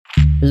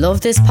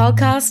Love this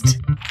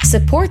podcast?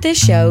 Support this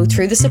show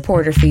through the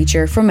supporter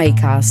feature from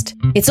Acast.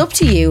 It's up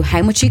to you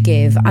how much you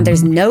give, and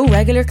there's no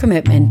regular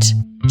commitment.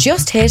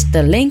 Just hit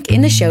the link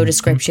in the show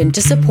description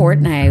to support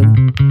now.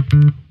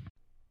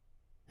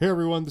 Hey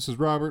everyone, this is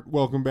Robert.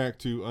 Welcome back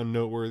to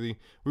Unnoteworthy.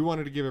 We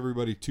wanted to give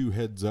everybody two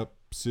heads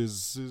ups.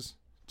 The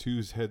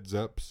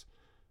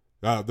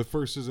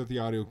first is that the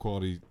audio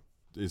quality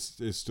is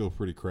still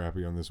pretty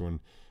crappy on this one.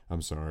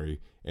 I'm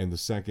sorry. And the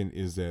second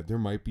is that there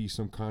might be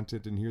some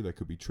content in here that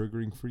could be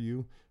triggering for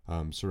you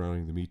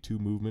surrounding the Me Too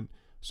movement.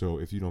 So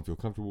if you don't feel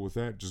comfortable with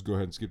that, just go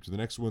ahead and skip to the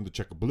next one, the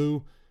check of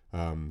blue.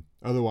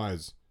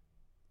 Otherwise,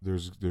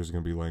 there's going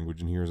to be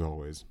language in here as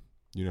always.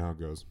 You know how it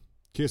goes.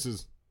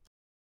 Kisses.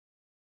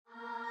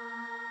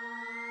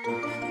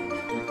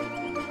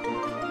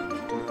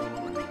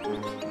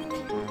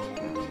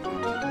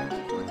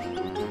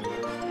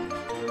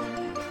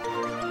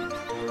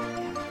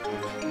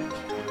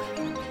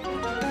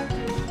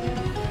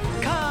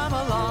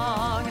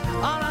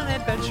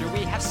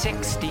 We have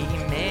 60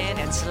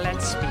 minutes,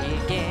 let's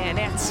begin.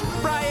 It's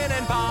Brian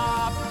and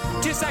Bob,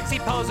 two sexy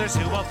posers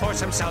who will force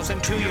themselves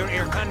into your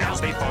ear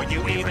canals before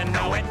you even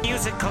know it.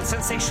 Musical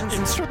sensations,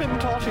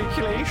 instrumental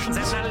articulations,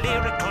 and a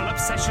lyrical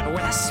obsession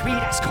with a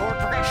sweet-ass chord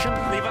progression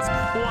leave us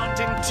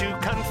wanting to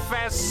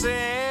confess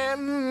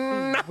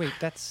in. Wait,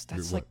 that's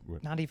like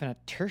what? Not even a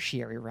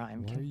tertiary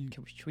rhyme.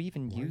 Should we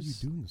even use? Why are you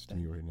doing this to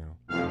me right now?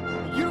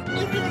 You don't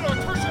even know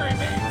what tertiary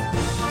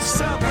means.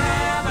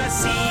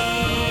 Supremacy.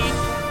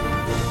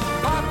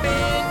 Pop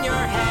in your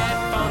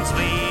headphones,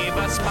 leave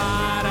a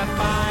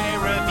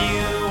Spotify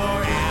review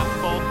or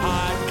Apple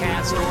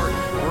Podcast or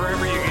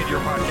wherever you get your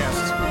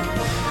podcasts.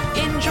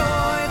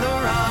 Enjoy the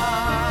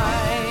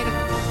ride.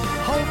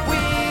 Hope we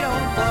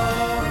don't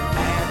blow,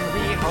 and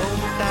we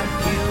hope that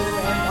you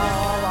and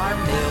all our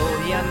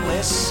million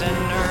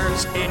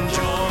listeners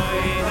enjoy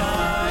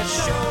the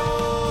show.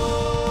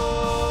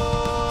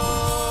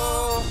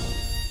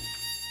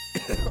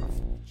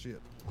 Shit.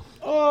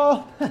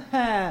 Oh,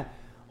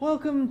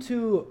 welcome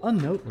to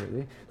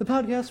Unnoteworthy, the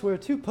podcast where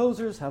two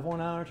posers have 1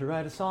 hour to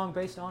write a song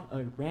based on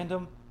a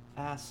random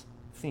ass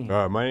theme.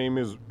 My name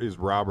is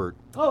Robert.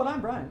 Oh, and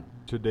I'm Brian.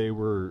 Today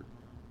we're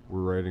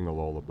writing a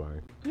lullaby.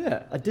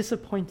 Yeah, a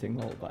disappointing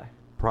lullaby.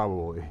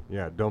 Probably.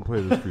 Yeah, don't play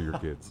this for your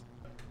kids.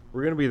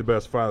 We're going to be the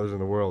best fathers in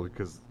the world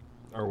because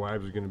our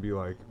wives are going to be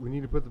like, we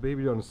need to put the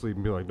baby down to sleep,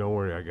 and be like, don't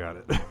worry, I got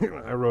it.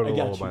 I wrote a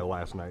lullaby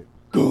last night.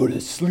 Go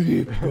to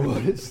sleep, go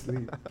to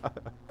sleep.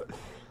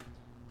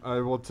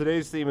 Well,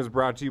 today's theme is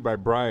brought to you by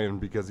Brian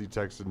because he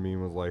texted me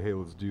and was like, hey,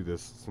 let's do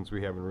this since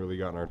we haven't really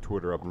gotten our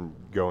Twitter up and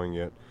going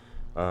yet.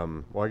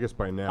 Well, I guess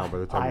by now, by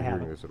the time you're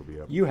hearing this, it'll be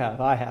up. You have,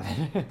 I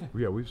haven't.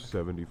 Yeah, we've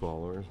 70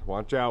 followers.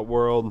 Watch out,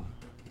 world.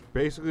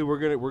 Basically, we're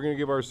gonna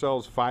give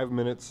ourselves 5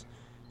 minutes,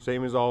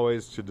 same as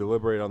always, to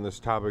deliberate on this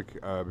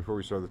topic before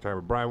we start the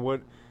timer.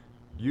 Brian,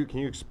 can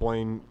you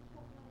explain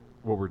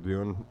what we're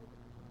doing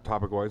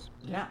topic-wise?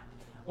 Yeah.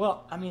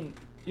 Well, I mean,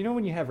 you know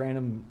when you have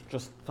random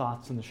just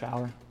thoughts in the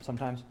shower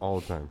sometimes? All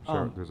the time.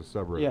 There's a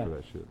subreddit for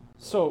that shit.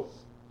 So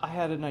I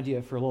had an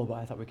idea for a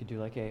lullaby. I thought we could do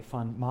like a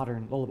fun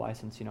modern lullaby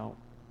since, no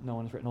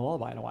one's written a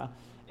lullaby in a while.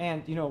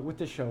 And, with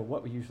this show,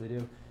 what we usually do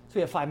is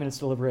we have 5 minutes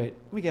to deliberate.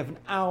 We have an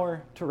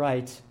hour to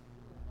write,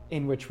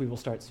 in which we will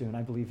start soon.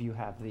 I believe you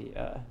have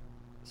the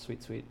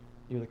sweet,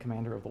 you're the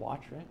commander of the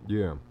watch, right?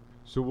 Yeah.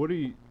 So what do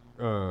you...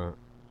 all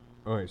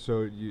right,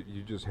 so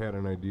you just had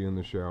an idea in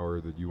the shower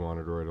that you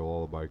wanted to write a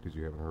lullaby because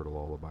you haven't heard a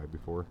lullaby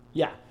before?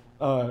 Yeah.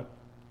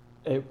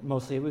 It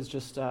was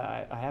just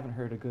I haven't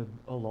heard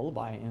a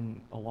lullaby in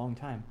a long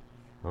time.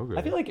 Okay.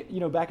 I feel like,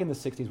 back in the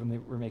 60s when they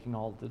were making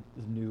all the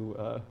new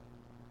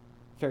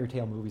fairy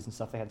tale movies and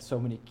stuff, they had so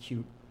many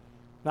cute,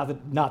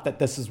 not that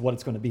this is what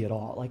it's going to be at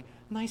all, like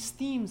nice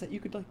themes that you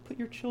could like put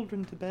your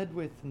children to bed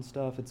with and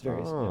stuff. It's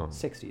very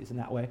 60s in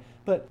that way.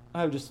 But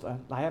I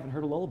haven't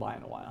heard a lullaby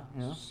in a while.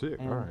 Sick.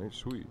 And all right,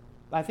 sweet.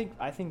 I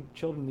think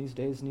children these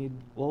days need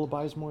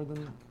lullabies more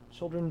than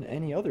children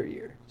any other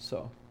year.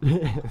 So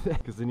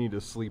because they need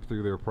to sleep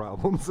through their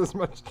problems as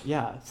much.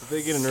 Yeah. If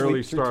they get an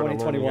early start on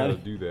learning how to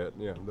do that,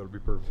 yeah, that'll be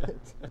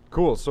perfect.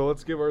 Cool. So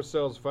let's give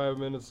ourselves 5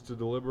 minutes to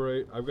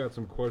deliberate. I've got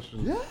some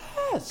questions.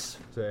 Yes.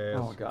 To ask.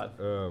 Oh God.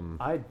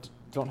 I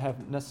don't have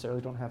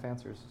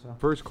answers. So.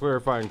 First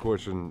clarifying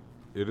question: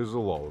 it is a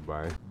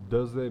lullaby.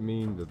 Does that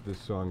mean that this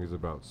song is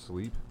about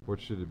sleep?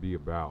 What should it be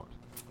about?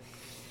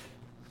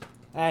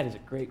 That is a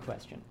great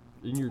question.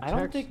 In your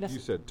text, you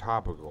said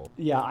topical.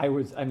 Yeah, I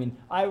was thinking,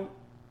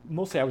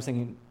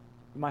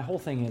 my whole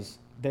thing is,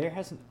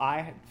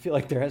 I feel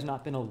like there has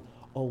not been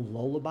a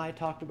lullaby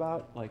talked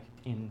about, like,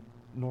 in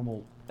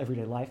normal,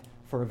 everyday life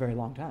for a very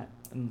long time.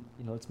 And,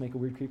 let's make a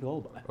weird, creepy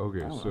lullaby.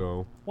 Okay,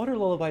 so... What are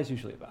lullabies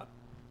usually about?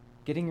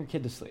 Getting your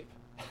kid to sleep.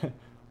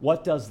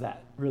 What does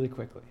that, really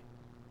quickly?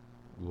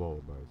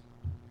 Lullabies.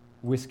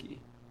 Whiskey.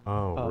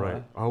 Oh,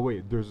 right. Oh,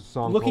 wait, there's a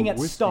song Looking called at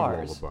Whiskey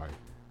Stars. Lullaby.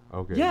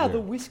 Okay. Yeah, the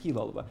whiskey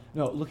lullaby.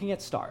 No, Looking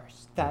at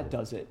Stars. That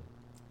does it.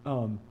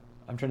 I'm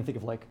trying to think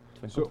of like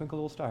Twinkle Twinkle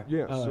Little Star.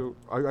 Yeah. So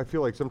I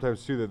feel like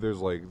sometimes too that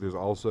there's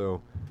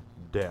also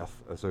death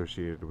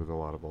associated with a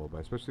lot of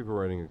lullabies, especially if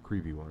we're writing a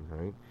creepy one,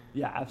 right?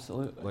 Yeah,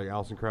 absolutely. Like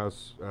Alison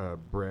Krauss,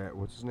 Brad,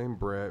 what's his name?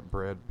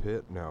 Brad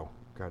Pitt? No,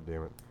 god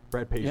damn it,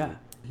 Brad Paisley.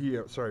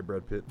 Yeah. Sorry,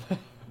 Brad Pitt.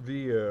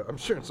 I'm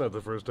sure it's not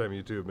the first time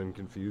you two have been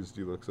confused.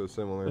 You look so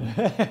similar.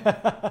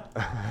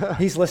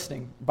 He's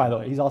listening, by the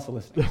way. He's also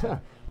listening. So.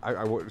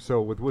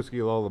 So with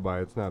Whiskey Lullaby,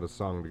 it's not a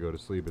song to go to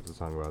sleep. It's a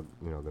song about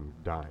them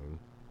dying,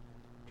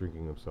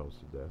 drinking themselves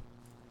to death.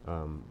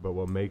 But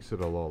what makes it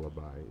a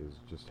lullaby is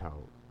just how.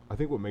 I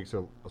think what makes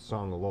a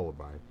song a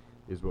lullaby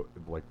is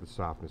like the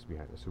softness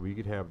behind it. So we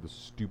could have the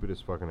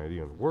stupidest fucking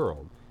idea in the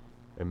world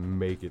and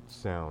make it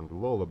sound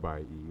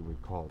lullaby-y, and we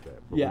call it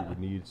that. But Yeah. we would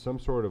need some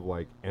sort of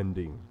like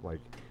ending, like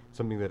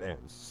something that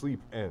ends.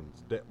 Sleep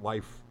ends.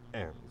 Life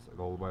ends. And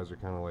lullabies are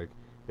kind of like,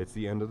 it's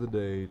the end of the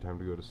day, time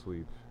to go to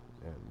sleep,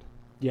 end.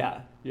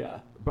 Yeah, yeah.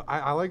 But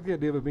I like the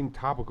idea of it being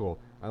topical.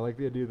 I like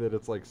the idea that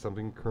it's like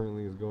something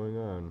currently is going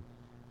on.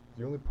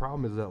 The only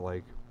problem is that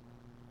like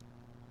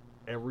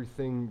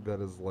everything that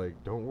is like,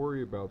 don't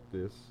worry about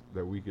this,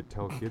 that we could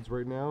tell kids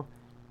right now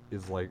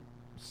is like,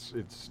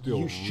 it's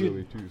still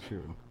really too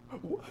soon.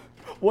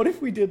 What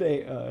if we did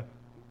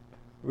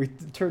we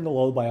turned the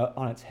lullaby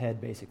on its head,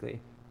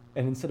 basically,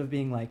 and instead of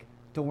being like,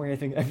 don't worry,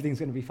 everything's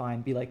going to be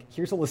fine, be like,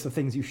 here's a list of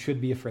things you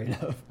should be afraid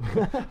of.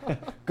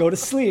 Go to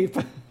sleep.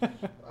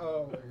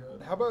 Oh my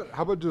god.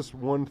 How about just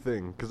one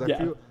thing? Because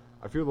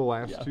I feel the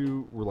last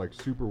two were like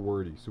super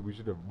wordy. So we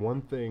should have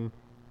one thing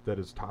that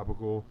is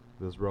topical,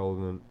 that's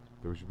relevant,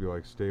 that we should be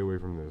like, stay away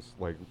from this,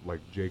 like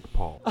Jake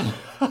Paul.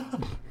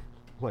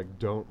 Like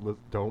don't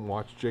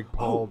watch Jake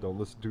Paul. Don't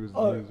listen to his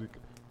music.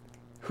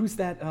 Who's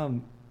that?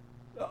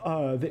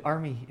 The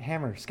Army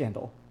Hammer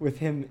scandal with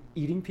him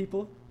eating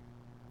people.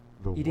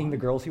 Eating the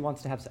girls he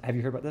wants to have. Have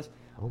you heard about this?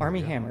 Oh my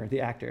Army God. Hammer,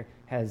 the actor,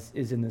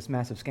 is in this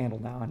massive scandal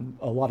now, and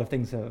a lot of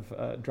things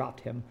have dropped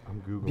him.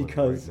 I'm Googling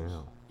because it right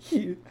now.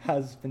 he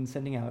has been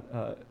sending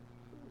out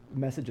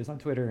messages on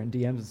Twitter and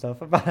DMs and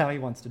stuff about how he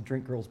wants to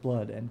drink girls'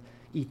 blood and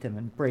eat them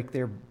and break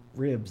their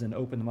ribs and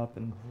open them up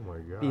and Oh my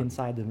god. be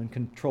inside them and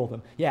control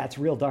them. Yeah, it's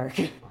real dark.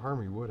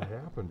 Army, what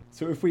happened?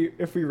 So if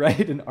we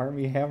write an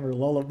Army Hammer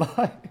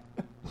lullaby,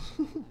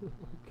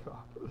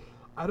 God.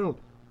 I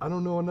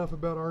don't know enough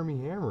about Army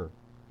Hammer.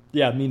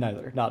 yeah, me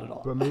neither, not at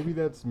all. But maybe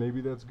that's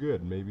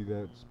good. Maybe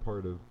that's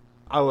part of.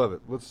 I love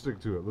it. Let's stick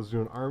to it. Let's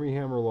do an Army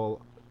Hammer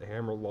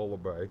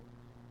lullaby.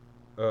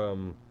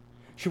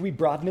 Should we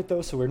broaden it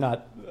though, so we're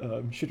not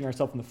shooting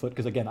ourselves in the foot?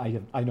 Because again,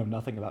 I know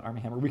nothing about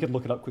Army Hammer. We could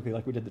look it up quickly,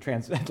 like we did the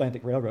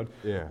Transatlantic Railroad.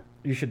 Yeah.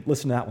 You should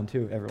listen to that one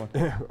too, everyone.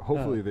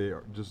 Hopefully they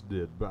just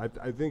did. But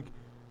I think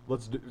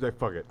let's do.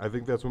 Fuck it. I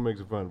think that's what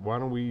makes it fun. Why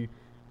don't we?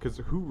 Because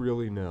who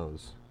really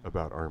knows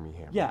about Army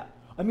Hammer? Yeah,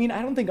 I mean,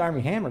 I don't think Army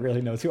Hammer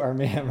really knows who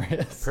Army Hammer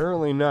is.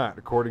 Apparently not,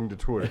 according to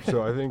Twitter.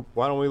 So I think,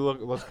 why don't we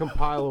let's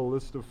compile a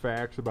list of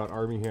facts about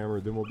Army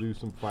Hammer, then we'll do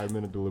some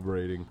 5-minute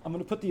deliberating. I'm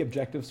going to put the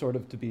objective sort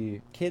of to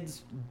be,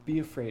 kids, be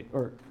afraid,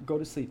 or go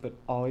to sleep, but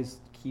always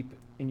keep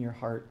in your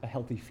heart a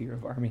healthy fear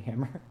of Army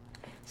Hammer.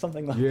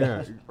 Something like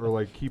that. Yeah, or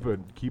like keep a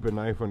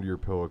knife under your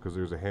pillow because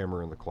there's a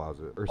hammer in the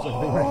closet or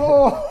something.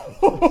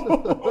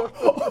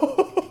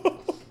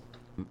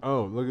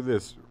 Oh, look at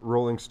this.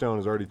 Rolling Stone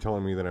is already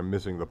telling me that I'm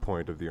missing the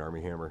point of the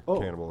Army Hammer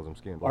cannibalism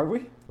scandal. Are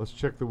we? Let's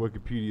check the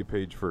Wikipedia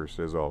page first,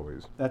 as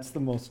always. That's the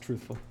most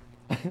truthful.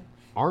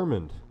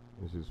 Armand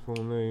is his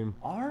full name.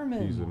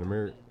 Armand. He's an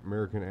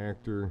American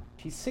actor.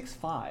 He's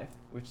 6'5",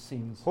 which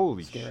seems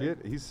Holy scary. shit,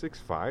 he's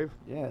 6'5"?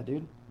 Yeah,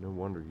 dude. No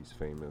wonder he's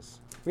famous.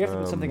 We have to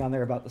put something on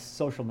there about The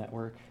Social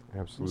Network.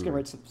 I'm just Absolutely. going to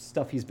write some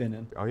stuff he's been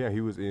in. Oh, yeah,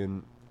 he was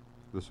in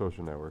The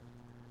Social Network,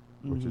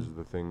 which is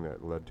the thing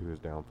that led to his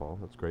downfall.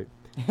 That's great.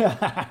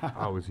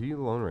 Oh, was he the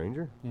Lone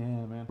Ranger? Yeah,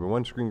 man. In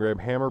one screen grab,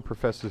 Hammer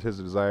professes his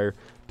desire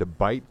to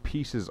bite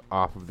pieces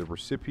off of the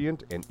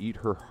recipient and eat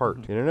her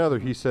heart. In another,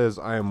 he says,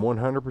 I am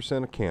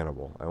 100% a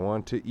cannibal. I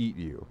want to eat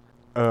you.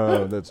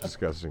 That's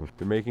disgusting.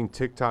 They're making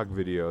TikTok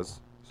videos.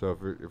 So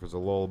if it's a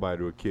lullaby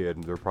to a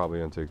kid, they're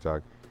probably on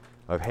TikTok,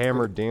 of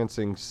Hammer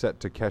dancing set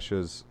to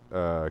Kesha's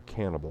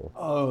Cannibal.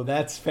 Oh,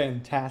 that's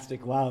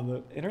fantastic. Wow,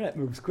 the internet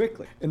moves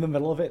quickly. In the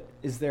middle of it,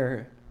 is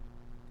there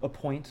a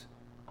point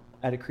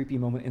at a creepy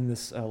moment in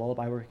this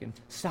lullaby where you can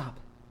stop,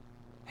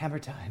 hammer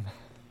time?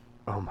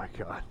 Oh my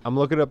god. I'm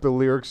looking up the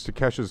lyrics to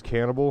Kesha's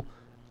Cannibal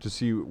to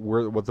see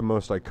what the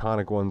most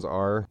iconic ones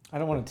are. I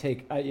don't want to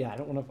take. I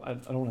don't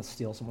want to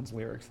steal someone's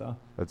lyrics though.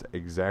 That's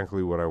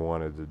exactly what I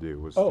wanted to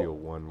do, was steal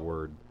one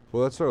word.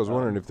 Well, that's what I was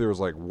wondering, if there was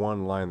like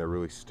one line that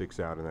really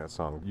sticks out in that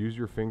song. Use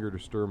your finger to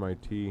stir my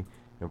tea,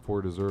 and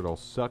for dessert I'll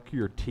suck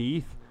your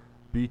teeth.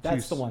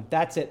 That's the one.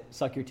 That's it.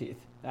 Suck your teeth.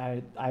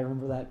 I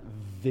remember that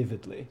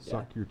vividly.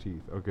 Suck your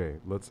teeth. Okay,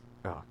 let's.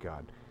 Oh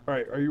god. All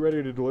right, are you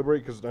ready to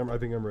deliberate? Because I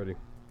think I'm ready.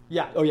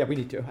 Yeah. Oh yeah, we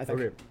need to. I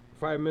think. Okay,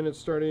 5 minutes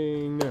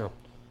starting now.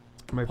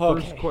 My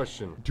first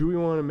question: do we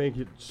want to make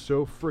it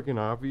so freaking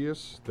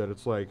obvious that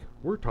it's like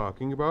we're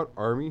talking about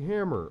Army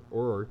Hammer,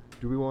 or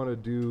do we want to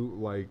do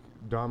like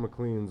Don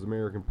McLean's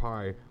American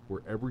Pie,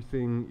 where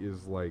everything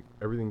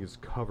is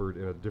covered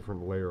in a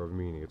different layer of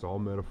meaning? It's all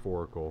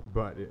metaphorical,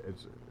 but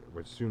it's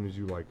as soon as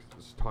you like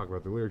talk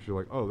about the lyrics, you're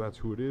like, oh, that's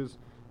who it is.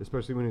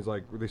 Especially when he's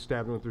like, they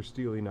stabbed him with their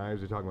steely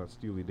knives. They're talking about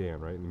Steely Dan,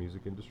 right, in the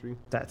music industry.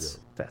 That's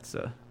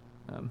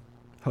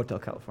Hotel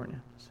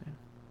California. So,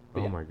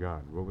 oh my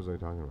God, what was I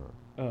talking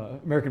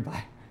about? American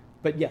Pie.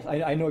 But yes,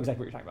 I know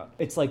exactly what you're talking about.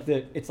 It's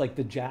like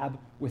the jab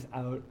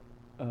without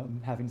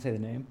having to say the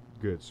name.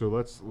 Good. So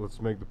let's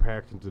make the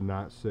pact to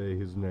not say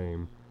his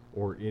name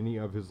or any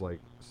of his like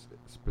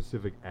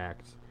specific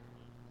acts.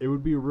 It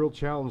would be a real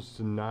challenge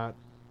to not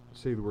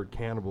say the word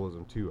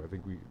cannibalism too. I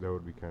think that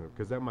would be kind of,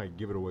 because that might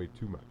give it away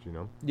too much, you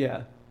know.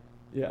 Yeah.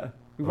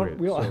 I want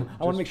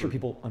to make sure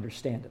people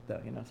understand it, though,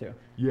 you know, too.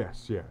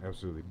 Yes, yeah,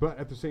 absolutely. But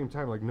at the same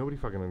time, like, nobody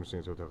fucking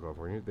understands Hotel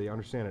California. They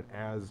understand it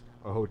as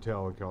a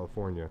hotel in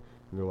California,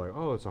 and they're like,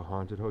 oh, it's a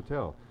haunted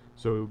hotel.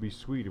 So it would be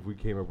sweet if we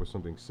came up with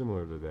something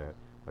similar to that.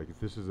 Like, if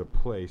this is a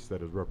place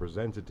that is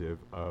representative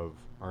of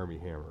Armie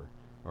Hammer,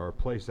 or a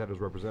place that is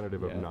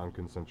representative of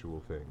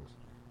non-consensual things.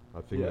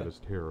 A thing that is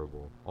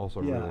terrible. Also,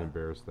 I'm really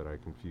embarrassed that I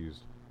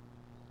confused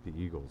the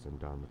Eagles and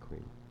Don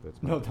McLean.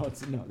 That's my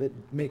that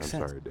makes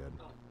sense. I'm sorry, Dad.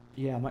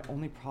 Yeah, my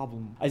only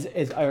problem is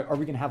are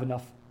we going to have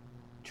enough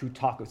to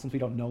talk since we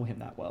don't know him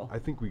that well? I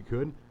think we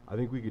could. I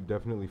think we could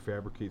definitely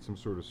fabricate some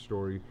sort of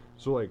story.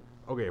 So, like,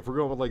 okay, if we're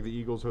going with, like, the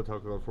Eagles, Hotel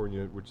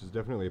California, which is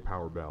definitely a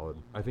power ballad,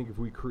 I think if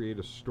we create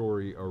a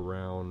story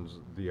around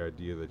the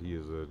idea that he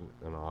is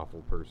an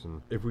awful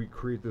person, if we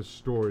create this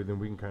story, then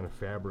we can kind of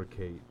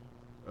fabricate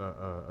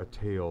a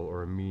tale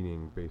or a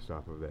meaning based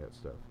off of that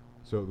stuff.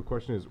 So the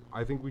question is,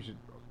 I think we should...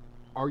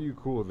 Are you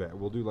cool with that?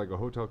 We'll do like a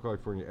Hotel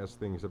California-esque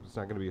thing, except it's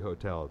not going to be a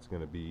hotel. It's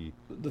going to be...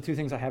 The two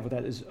things I have with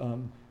that is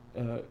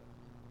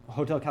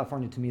Hotel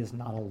California to me is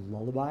not a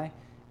lullaby.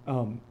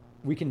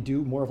 We can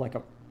do more of like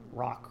a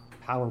rock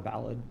power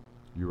ballad.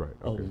 You're right.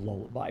 Okay. A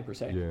lullaby per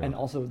se. Yeah. And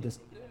also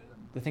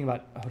the thing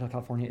about Hotel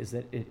California is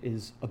that it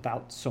is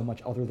about so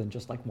much other than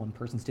just like one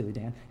person, Steely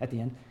Dan, at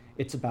the end.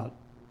 It's about,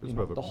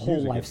 the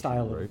whole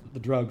lifestyle industry, right? of the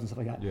drugs and stuff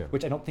like that,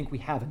 which I don't think we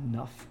have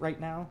enough right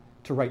now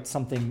to write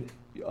something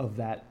of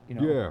that,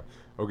 Yeah.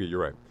 Okay, you're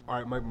right.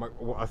 All right,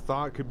 a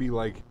thought could be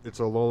like, it's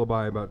a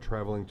lullaby about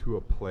traveling to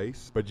a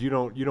place, but you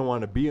don't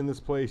want to be in this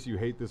place. You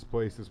hate this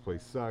place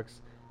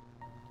sucks.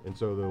 And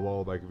so the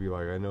lullaby could be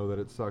like, I know that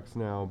it sucks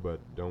now, but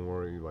don't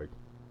worry, like,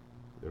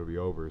 it'll be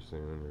over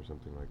soon or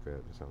something like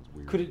that. That sounds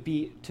weird. Could it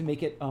be, to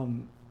make it,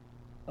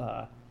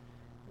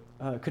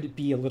 could it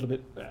be a little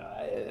bit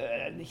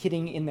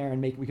hitting in there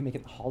and we can make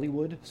it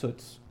Hollywood, so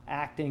it's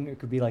acting? It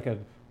could be like a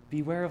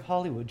beware of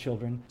Hollywood,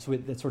 children. So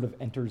that sort of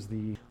enters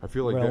the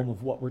realm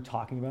of what we're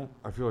talking about.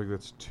 I feel like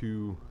that's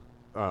too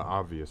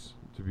obvious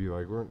to be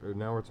like,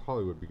 now it's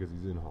Hollywood because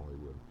he's in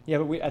Hollywood. Yeah,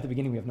 but at the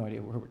beginning we have no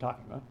idea who we're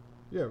talking about.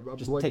 Yeah, it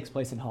just like, takes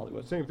place in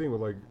Hollywood. Same thing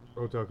with like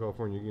Hotel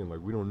California again. Like,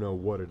 we don't know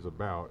what it's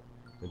about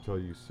until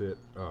you sit.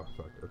 Oh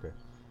fuck. Okay,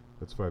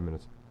 that's 5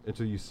 minutes.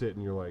 Until you sit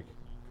and you're like,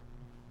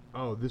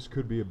 oh, this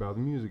could be about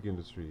the music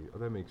industry. Oh,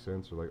 that makes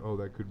sense. Or like, oh,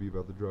 that could be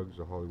about the drugs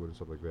or Hollywood and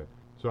stuff like that.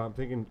 So I'm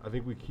thinking, I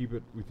think we keep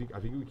it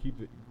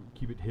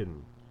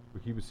hidden. We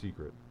keep it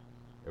secret,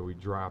 and we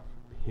drop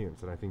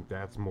hints. And I think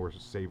that's more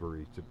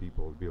savory to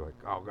people. To be like,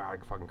 oh god, I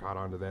fucking caught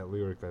on to that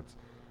lyric. That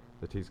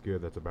tastes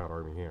good. That's about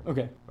Armie Hammer.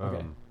 Okay.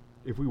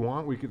 If we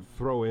want, we could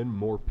throw in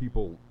more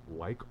people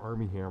like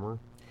Armie Hammer.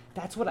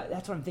 That's what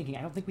I'm thinking.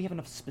 I don't think we have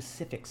enough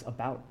specifics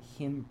about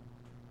him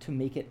to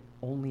make it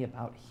only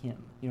about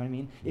him. You know what I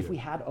mean? If we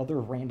had other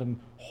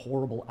random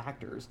horrible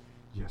actors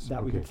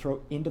that we could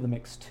throw into the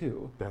mix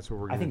too. That's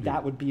what we're going to do. I think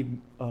that would be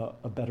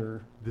a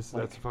better...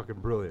 That's fucking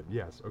brilliant.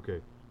 Yes,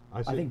 okay.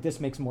 I think this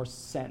makes more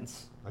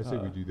sense. I say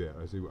we do that.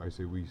 I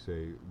say we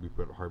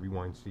put Harvey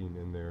Weinstein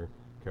in there,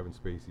 Kevin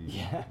Spacey.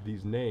 Yeah.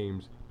 These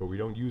names, but we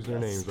don't use their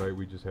names, right?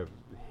 We just have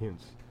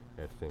hints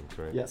at things,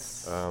 right? Yes.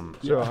 So I'm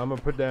going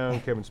to put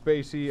down Kevin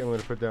Spacey. I'm going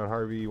to put down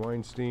Harvey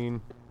Weinstein.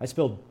 I've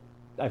told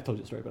you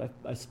the story, but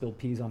I spilled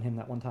peas on him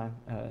that one time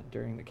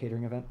during the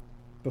catering event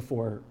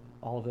before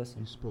all of this.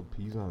 You spilled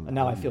peas on him? And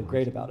now I feel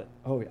great about it.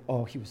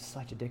 Oh, he was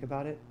such a dick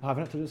about it. Oh,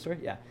 haven't I told you the story?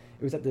 Yeah.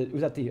 It was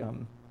at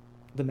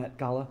the Met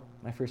Gala,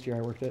 my first year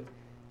I worked at,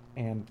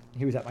 and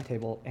he was at my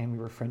table, and we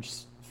were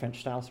French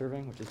style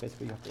serving, which is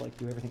basically you have to like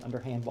do everything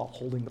underhand while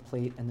holding the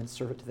plate and then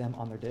serve it to them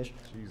on their dish.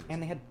 Jesus.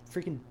 And they had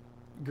freaking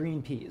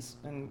green peas,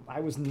 and I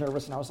was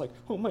nervous, and I was like,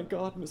 oh my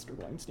god, Mr.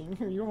 Weinstein,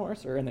 here you are,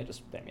 sir. And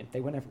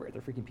they went everywhere.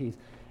 They're freaking peas.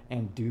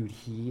 And dude,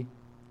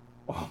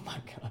 oh my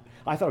god,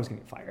 I thought I was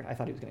gonna get fired. I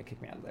thought he was gonna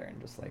kick me out of there, and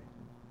just like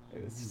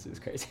it was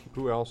crazy.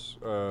 Who else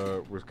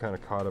was kind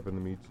of caught up in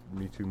the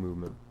Me Too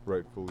movement?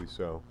 Rightfully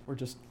so. We're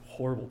just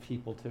horrible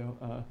people too.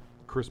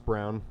 Chris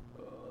Brown.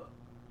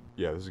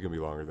 Yeah, this is gonna be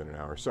longer than an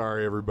hour.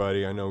 Sorry,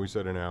 everybody. I know we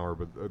said an hour,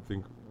 but I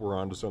think we're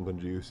on to something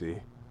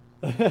juicy.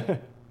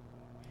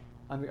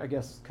 I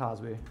guess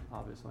Cosby,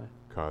 obviously.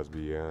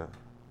 Cosby, yeah.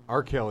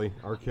 R. Kelly's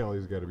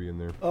got to be in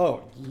there.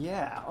 Oh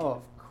yeah,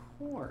 of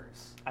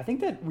course. I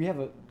think that we have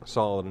a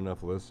solid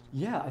enough list.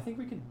 Yeah, I think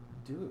we could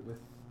do it with.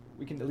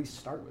 We can at least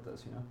start with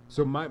this,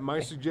 So my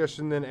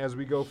suggestion then, as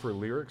we go for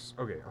lyrics.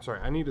 Okay, sorry,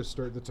 I need to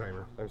start the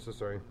timer. I'm so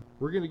sorry.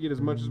 We're gonna get as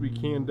much as we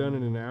can done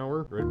in an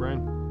hour, right,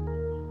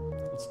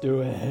 Brian? Let's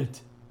do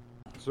it.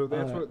 So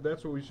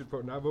that's what we should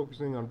focus. Not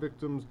focusing on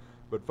victims,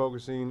 but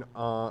focusing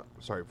on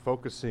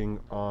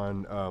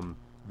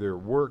their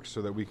work,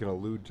 so that we can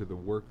allude to the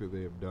work that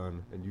they have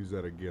done and use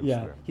that against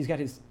them. He's got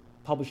his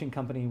publishing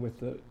company with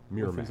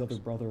Miramax. his other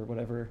brother or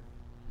whatever.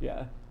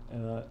 Yeah.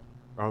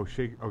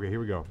 Okay, here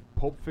we go.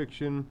 Pulp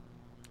Fiction,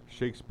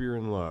 Shakespeare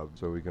in Love.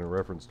 So we can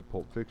reference to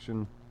Pulp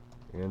Fiction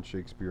and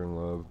Shakespeare in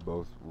Love,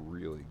 both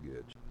really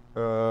good.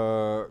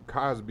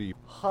 Cosby.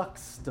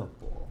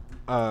 Huxtable.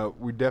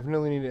 We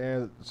definitely need to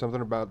add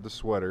something about the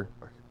sweater.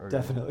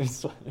 Definitely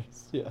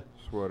sweaters. Yeah.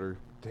 Sweater.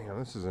 Damn,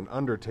 this is an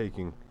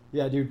undertaking.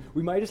 Yeah, dude.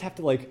 We might just have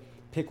to like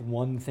pick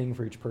one thing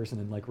for each person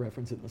and like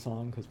reference it in the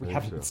song because we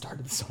haven't even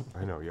started the song.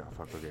 I know. Yeah.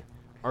 Fuck. Okay.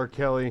 R.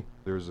 Kelly.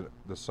 There's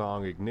the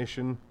song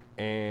Ignition,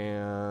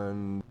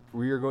 and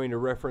we are going to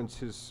reference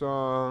his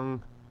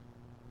song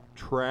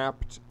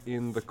Trapped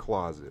in the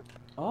Closet.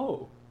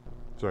 Oh.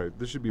 Sorry,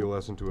 this should be a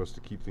lesson to us to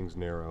keep things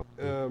narrow.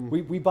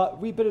 We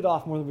bit it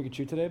off more than we could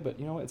chew today, but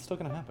you know what? It's still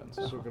gonna happen.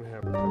 So. It's still gonna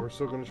happen. We're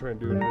still gonna try and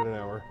do it in an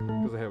hour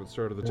because I haven't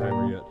started the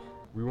timer yet.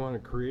 We want to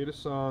create a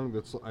song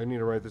that's. I need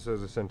to write this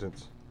as a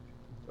sentence.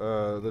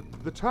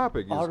 The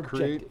topic is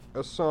create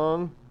a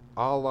song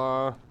a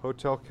la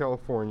Hotel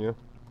California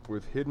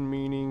with hidden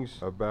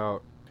meanings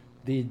about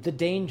the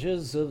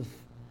dangers of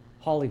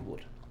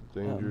Hollywood.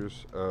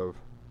 Dangers of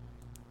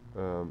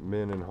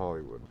men in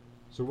Hollywood.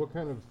 So what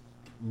kind of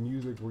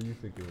music were you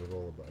thinking with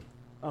Lullaby?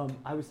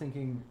 I was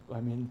thinking,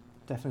 definitely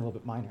a little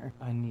bit minor.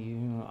 I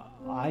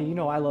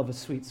love a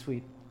sweet,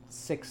 sweet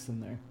sixth in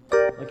there,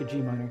 like a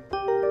G minor.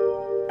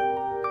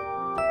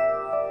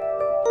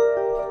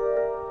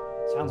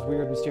 Sounds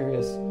weird,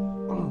 mysterious.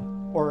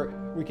 Or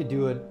we could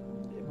do a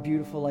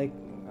beautiful, like,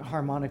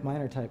 harmonic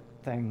minor type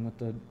thing with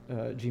the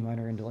G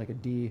minor into like a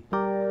D.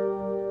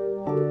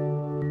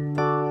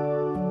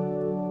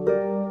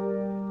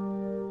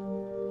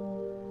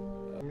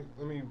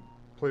 Let me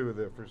play with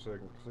that for a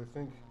second, because I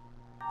think...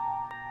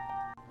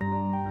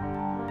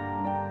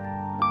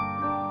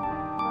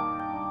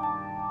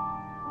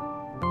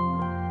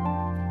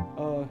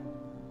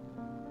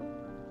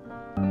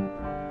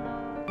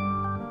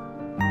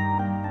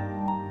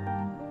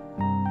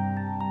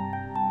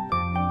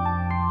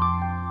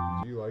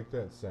 Do you like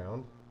that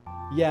sound?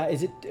 Yeah,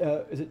 is it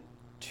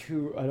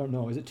too, I don't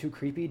know, is it too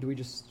creepy?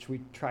 Should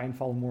we try and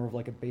follow more of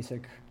like a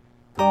basic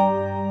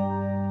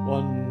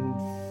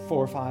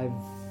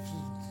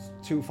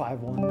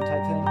 1-4-5-2-5-1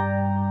 type thing?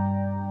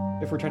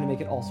 If we're trying to make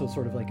it also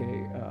sort of like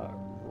a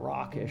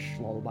rockish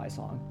lullaby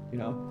song, you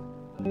know?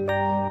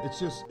 It's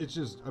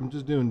just I'm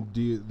just doing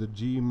the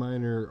G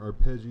minor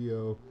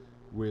arpeggio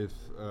with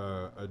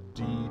a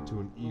D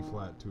to an E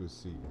flat to a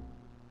C.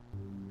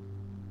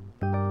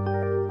 We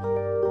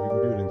can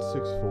do it in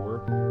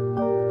 6/4.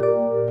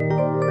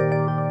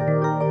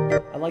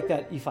 I like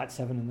that E flat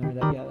 7 in there.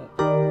 That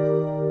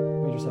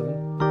major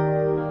 7.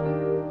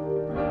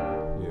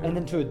 Yeah. And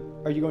then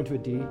are you going to a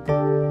D?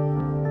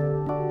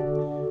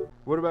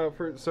 What about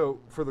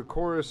for the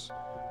chorus?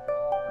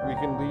 We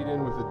can lead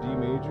in with a D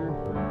major,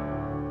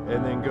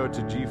 and then go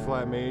to G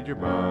flat major,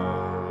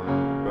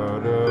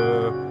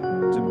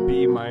 to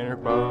B minor,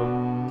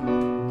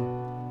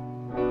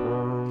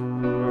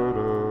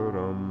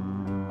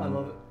 I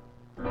love it.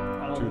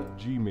 to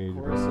G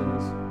major,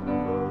 Choruses.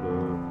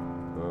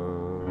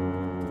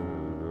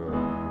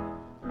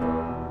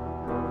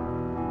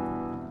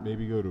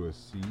 maybe go to a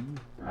C.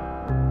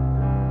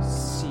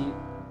 C.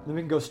 Then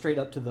we can go straight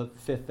up to the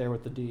 5th there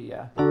with the D.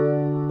 Yeah.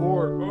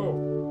 Or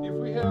if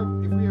we have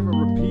a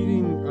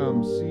repeating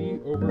C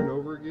over and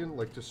over again,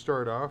 like to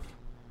start off,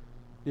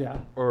 Yeah.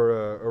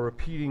 or a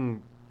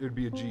repeating, it would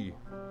be a G.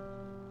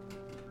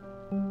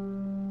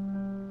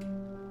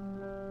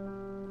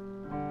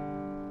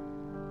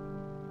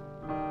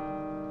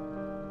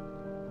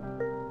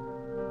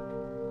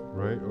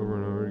 Right, over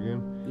and over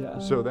again. Yeah.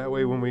 So that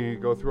way, when we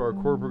go through our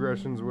chord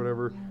progressions, or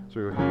whatever, so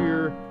we go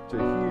here to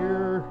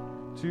here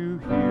to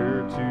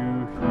here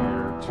to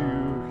here to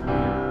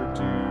here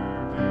to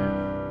here,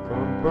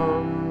 bum,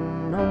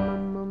 bum,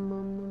 bum, bum, bum,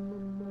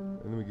 bum,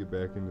 and then we get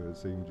back into the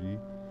same G,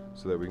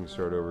 so that we can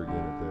start over again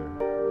at there.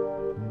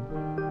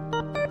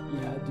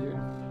 Yeah, dude.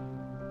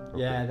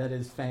 Okay. Yeah, that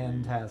is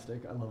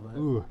fantastic. I love that.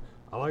 Ooh,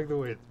 I like the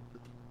way it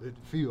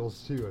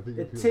feels too. I think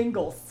It feels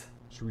tingles.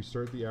 Should we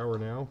start the hour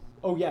now?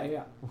 Oh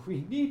yeah.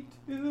 We need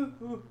to.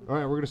 All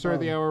right, we're gonna start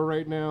the hour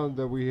right now.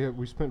 That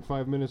we spent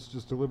 5 minutes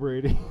just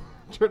deliberating,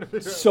 trying to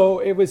figure out. So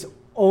it was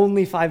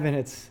only 5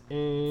 minutes.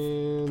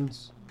 And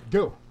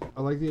go.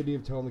 I like the idea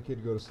of telling the kid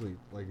to go to sleep.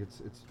 Like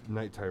it's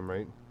nighttime,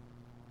 right?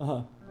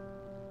 Uh-huh.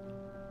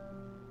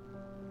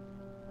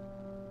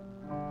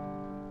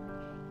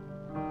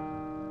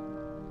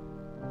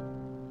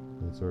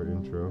 That's our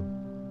intro.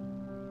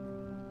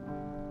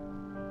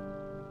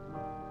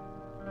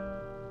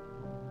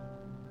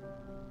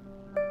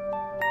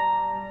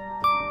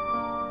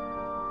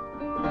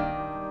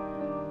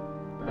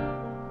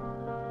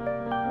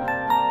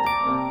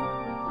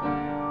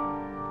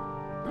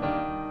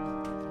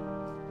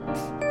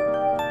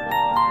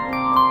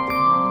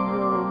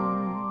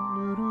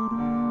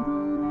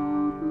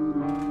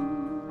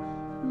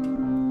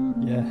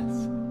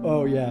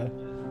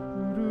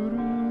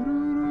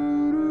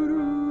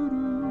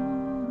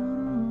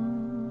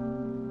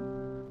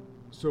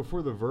 So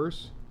for the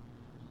verse,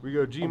 we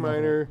go G love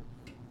minor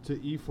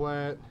to E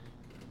flat.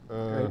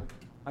 Great.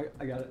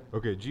 I got it.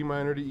 Okay, G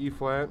minor to E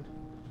flat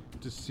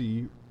to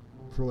C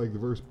for like the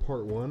verse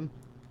part 1.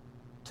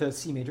 To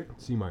C major.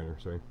 C minor,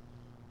 sorry.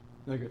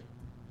 No good.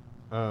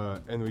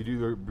 And we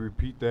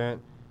repeat that,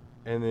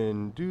 and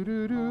then do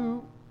do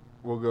do.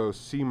 We'll go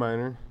C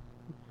minor,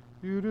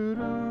 do do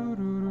do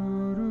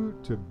do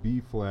to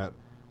B flat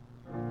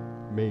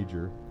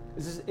major.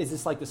 Is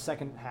this like the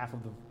second half of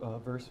the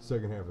verse?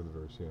 Second half of the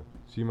verse, yeah.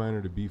 C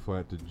minor to B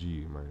flat to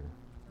G minor.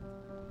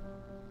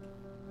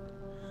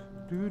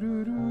 Do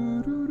do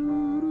do do do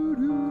do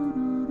do.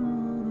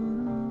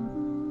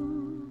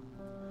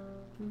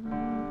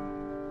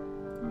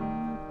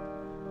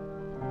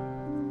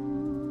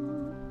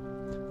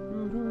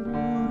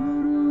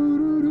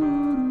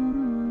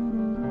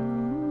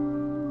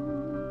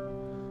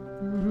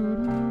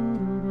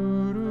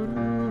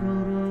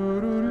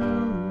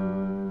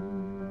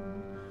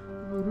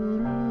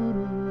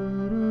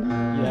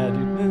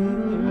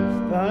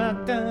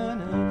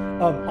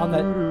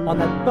 On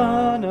that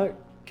ba-na,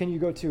 can you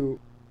go to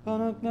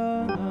if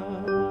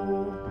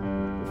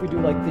we do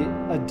like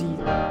a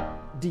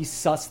D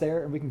sus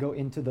there, and we can go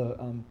into the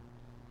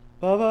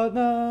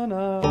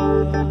ba-ba-na-na.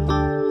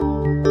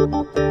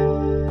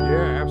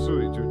 Yeah,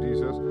 absolutely, to a D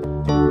sus.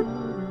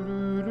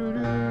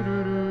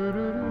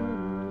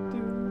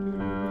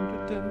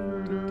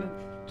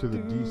 To the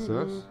D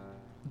sus.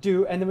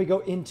 And then we go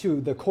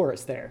into the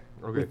chorus there.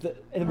 Okay.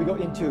 And then we go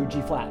into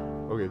G flat.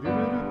 Okay.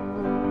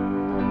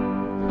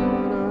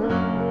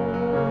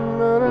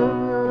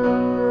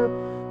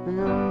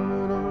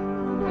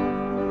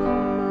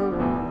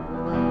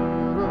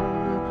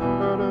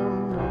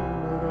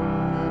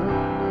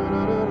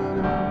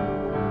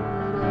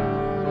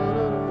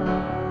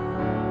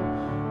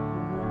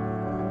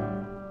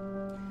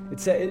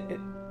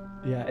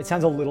 It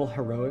sounds a little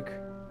heroic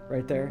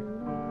right there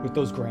with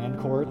those grand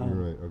chords. You're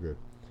right. Okay.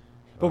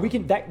 But we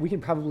can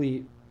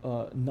probably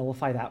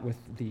nullify that with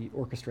the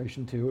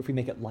orchestration too, if we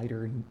make it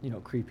lighter and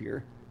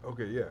creepier.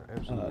 Okay. Yeah.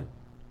 Absolutely.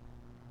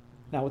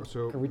 Now,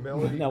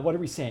 melody. Now, what are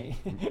we saying?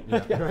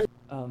 Yeah.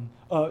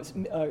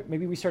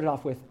 Maybe we started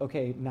off with,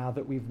 okay, now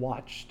that we've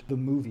watched the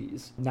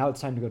movies, now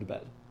it's time to go to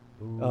bed.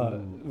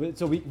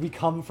 So we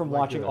come from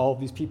watching all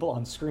of these people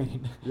on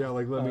screen. Yeah,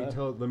 like let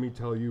me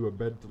tell you a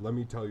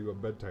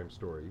bedtime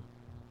story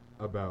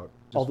about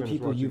all the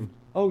people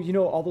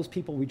all those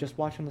people we just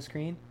watched on the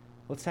screen.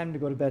 Well, it's time to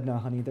go to bed now,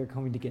 honey. They're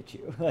coming to get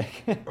you.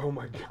 Like, oh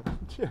my god.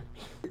 Yeah.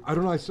 I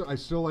don't know. I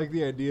still like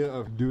the idea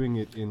of doing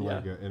it in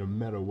in a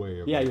meta way.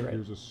 Of you're right.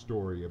 Here's a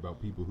story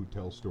about people who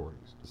tell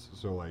stories.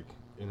 So like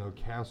in a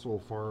castle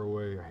far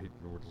away.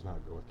 Let's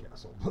not go with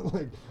castle, but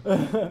like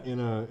in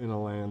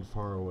a land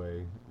far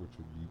away, which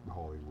would be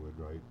Hollywood,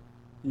 right?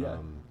 Yeah.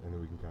 And then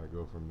we can kind of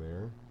go from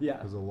there. Yeah.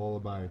 Because a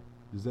lullaby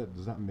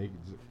does that make?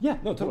 Yeah.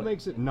 No. Totally. What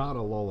makes it not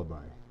a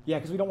lullaby? Yeah,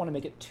 because we don't want to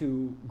make it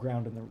too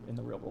ground in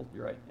the real world.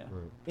 You're right. Yeah.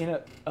 Right. In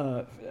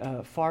a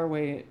far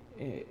away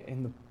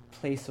in the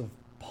place of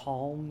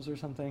palms or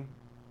something.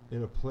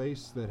 In a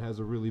place that has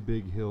a really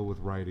big hill with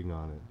writing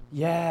on it.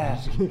 Yeah,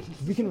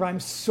 we can rhyme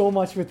so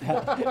much with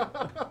that.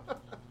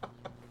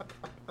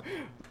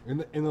 In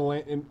the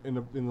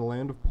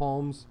land of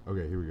palms.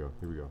 Okay, here we go.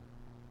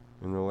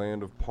 In the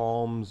land of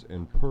palms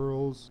and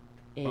pearls.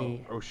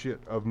 Oh shit!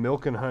 Of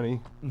milk and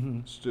honey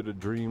stood a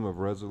dream of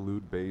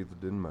resolute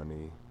bathed in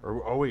money.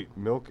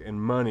 Milk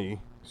and money.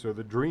 So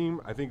the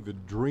dream, I think the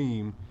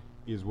dream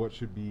is what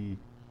should be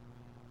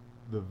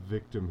the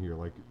victim here.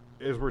 Like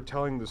as we're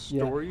telling the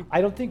story. Yeah.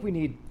 I don't think we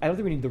need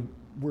the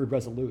word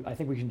resolute. I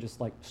think we can just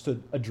like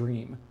stood a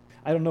dream.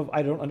 I don't know.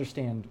 I don't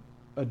understand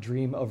a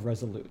dream of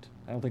resolute.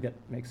 I don't think that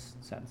makes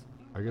sense.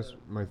 I guess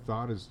my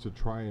thought is to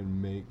try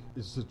and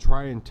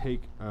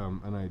take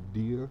an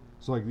idea.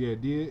 So like the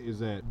idea is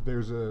that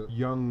there's a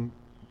young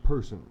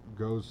person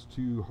goes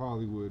to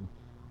Hollywood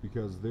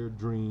because their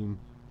dream,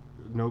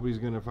 nobody's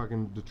gonna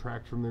fucking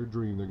detract from their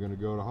dream. They're gonna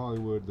go to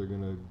Hollywood. They're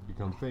gonna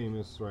become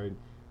famous, right?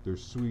 They're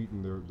sweet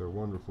and they're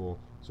wonderful.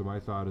 So my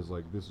thought is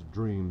like this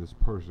dream, this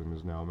person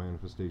is now a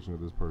manifestation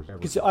of this person.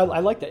 Because I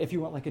like that. If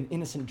you want like an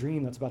innocent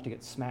dream that's about to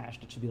get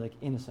smashed, it should be like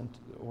innocent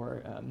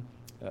or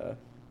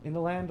in the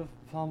land of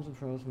palms and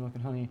pearls, milk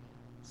and honey.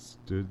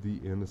 Stood the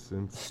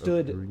innocence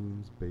of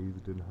dreams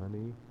bathed in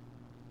honey.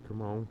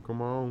 Come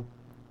on.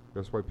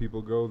 That's why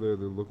people go there.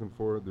 They're looking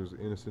for it. There's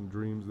innocent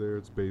dreams there.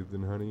 It's bathed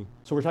in honey.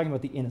 So we're talking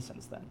about the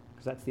innocence then,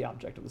 because that's the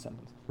object of the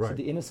sentence. Right. So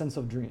the innocence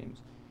of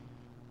dreams.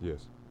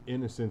 Yes.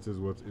 Innocence is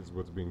what's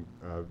being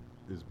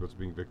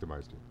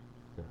victimized here.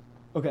 Yeah.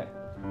 Okay.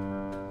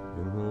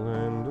 In the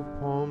land of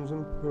palms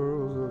and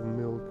pearls of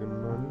milk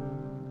and money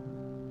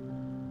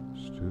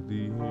stood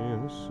the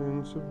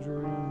innocence of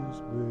dreams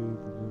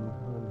bathed in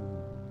honey.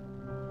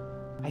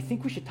 I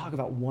think we should talk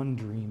about one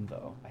dream,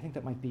 though. I think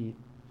that might be...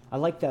 I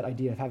like that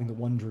idea of having the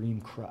one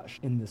dream crush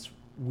in this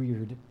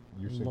weird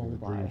You're saying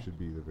lullaby. the dream should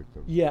be the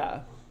victim.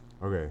 Yeah.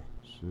 Okay.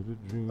 Should a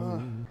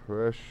dream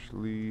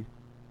freshly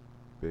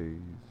bathed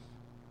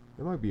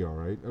It might be all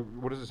right.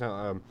 What does it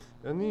sound?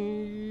 In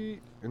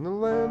the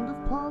land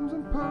of palms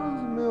and pearls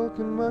and milk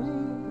and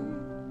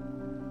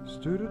money,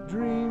 stood a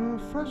dream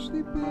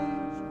freshly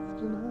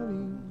bathed in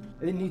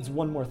honey. It needs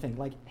one more thing,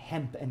 like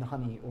hemp and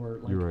honey, or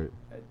like. You're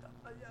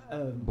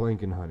right.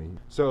 Blank and honey.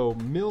 So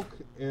milk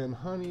and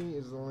honey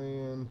is the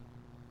land.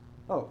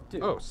 Oh,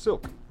 dude. Oh,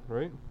 silk,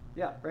 right?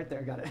 Yeah, right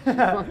there. Got it.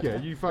 Fuck yeah,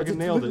 you fucking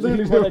nailed it.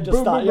 Literally what I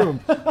just thought. Boom.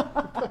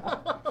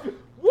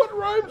 What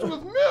rhymes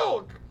with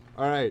milk?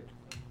 All right.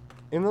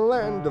 In the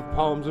land of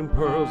palms and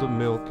pearls of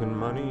milk and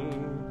money,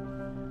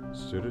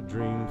 stood a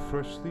dream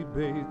freshly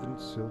bathed in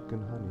silk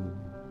and honey.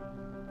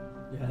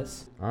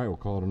 Yes. All right, we'll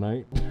call it a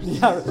night.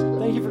 Yeah.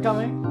 Thank you for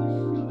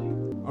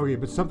coming. Okay,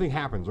 but something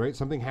happens, right?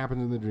 Something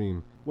happens in the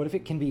dream. What if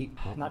it can be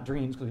not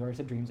dreams, because we already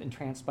said dreams,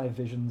 entranced by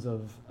visions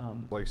of.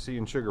 Like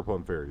seeing sugar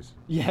plum fairies.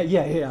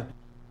 Yeah.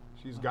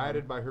 She's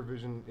guided by her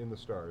vision in the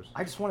stars.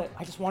 I just want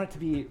it to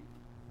be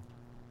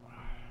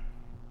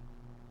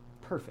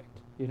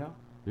perfect, you know?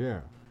 Yeah.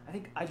 I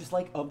think I just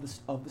like of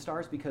the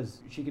stars because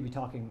she could be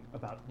talking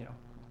about, you know,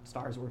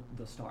 stars or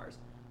the stars.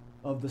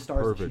 Of the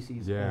stars Perfect. that she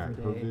sees Yeah, every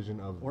day. her vision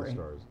of or the in-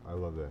 stars. I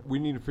love that. We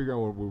need to figure out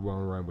what we want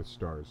to rhyme with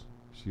stars.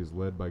 She is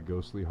led by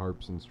ghostly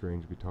harps and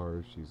strange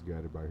guitars. She's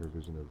guided by her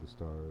vision of the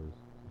stars.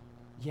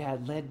 Yeah,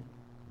 led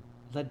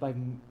by,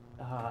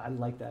 I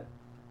like that.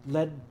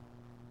 Led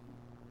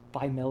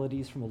by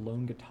melodies from a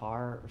lone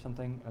guitar or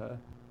something.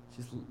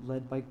 She's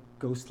led by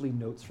ghostly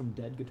notes from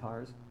dead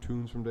guitars.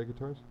 Tunes from dead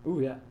guitars?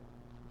 Ooh, yeah.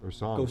 Or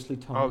songs? Ghostly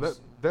tones. Oh,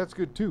 that's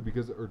good too,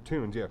 or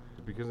tunes, yeah.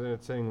 Because then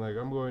it's saying, like,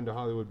 I'm going to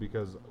Hollywood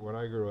because when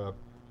I grew up,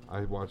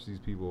 I watched these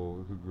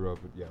people who grew up,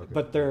 yeah, okay.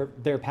 But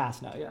they're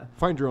past now, yeah.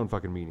 Find your own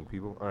fucking meaning,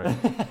 people. All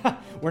right.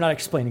 We're not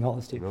explaining all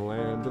this to In you. the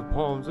land of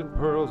palms and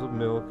pearls of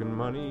milk and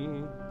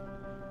money,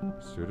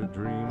 stood a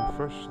dream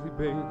freshly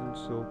bathed in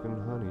silk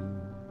and honey.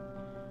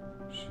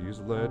 She is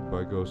led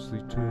by ghostly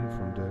tune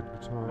from dead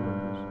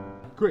guitars.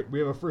 Great, we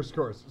have a first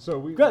chorus. So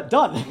we Good,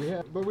 done. we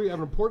have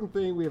an important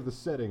thing. We have the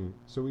setting.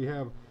 So we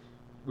have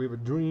a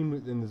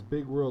dream in this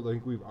big world. I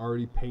think we've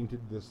already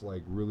painted this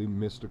like really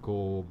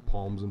mystical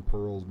palms and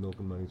pearls, milk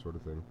and money sort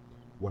of thing.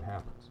 What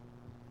happens?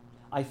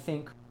 I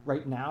think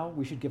right now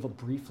we should give a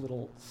brief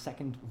little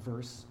second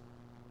verse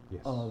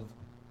Yes.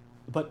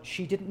 but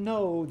she didn't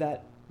know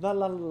that la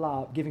la la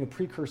la, giving a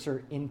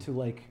precursor into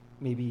like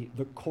maybe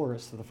the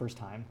chorus for the first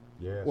time.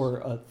 Yes. Or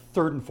a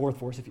third and fourth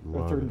verse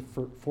Love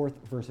it. fourth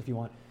verse if you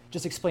want.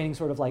 Just explaining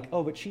sort of like,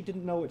 oh, but she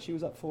didn't know what she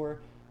was up for,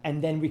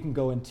 and then we can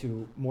go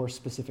into more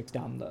specifics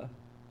down the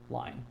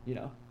line, you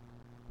know.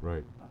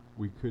 Right.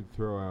 We could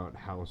throw out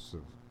House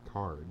of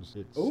Cards.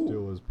 It Ooh,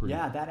 still is pretty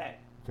yeah, that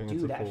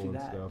fanciful dude, actually and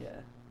that, stuff yeah.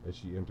 as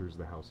she enters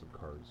the House of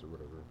Cards or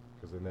whatever.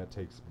 Because then that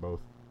takes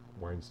both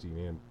Weinstein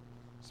and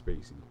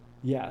Spacey.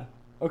 Yeah.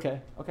 Okay.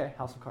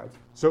 House of Cards.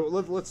 So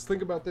let's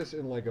think about this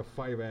in like a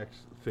 5-act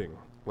thing,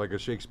 like a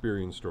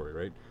Shakespearean story,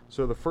 right?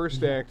 So the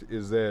first act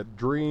is that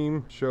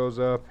Dream shows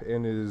up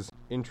and is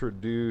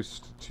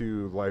introduced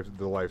to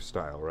the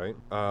lifestyle, right?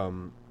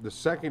 The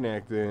second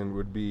act then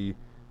would be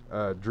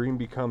Dream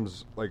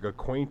becomes like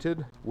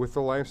acquainted with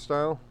the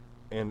lifestyle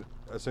and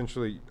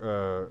essentially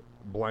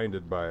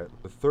blinded by it.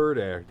 The third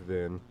act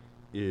then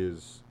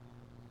is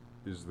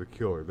the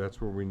killer. That's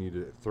where we need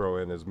to throw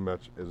in as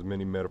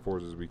many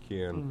metaphors as we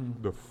can.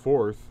 Mm-hmm. The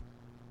fourth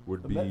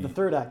would be The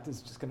third act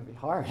is just going to be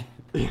hard.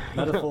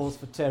 Metaphors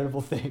for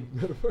terrible thing.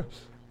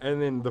 and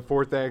then the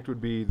fourth act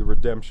would be the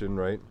redemption,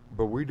 right?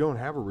 But we don't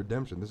have a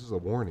redemption. This is a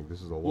warning.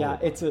 This is a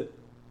lullaby.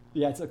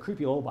 It's a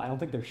creepy lullaby. I don't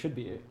think there should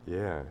be.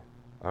 Yeah.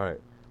 All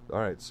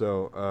right.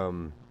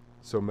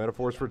 So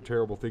metaphors for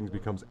terrible things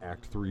becomes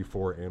Act 3,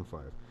 4, and 5.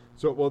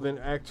 So well then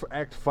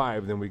Act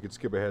 5. Then we could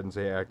skip ahead and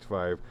say Act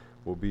 5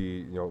 will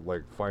be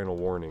like final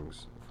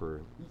warnings for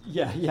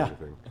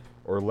everything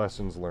or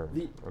lessons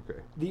learned.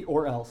 Okay. The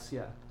or else,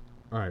 yeah.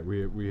 All right.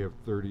 We have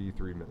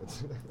 33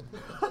 minutes.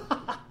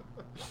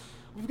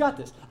 We've got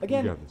this.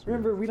 Again, got this,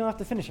 remember, we don't have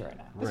to finish it right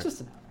now. It's Right.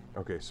 just an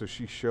hour. Okay. So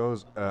she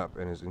shows up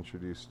and is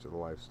introduced to the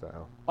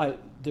lifestyle. I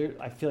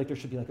feel like there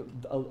should be like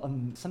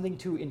something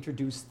to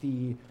introduce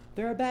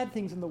there are bad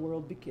things in the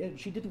world because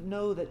she didn't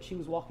know that she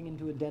was walking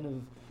into a den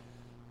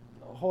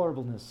of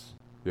horribleness.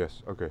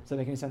 Yes. Okay. Does that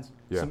make any sense?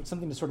 Yeah.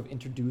 Something to sort of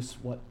introduce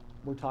what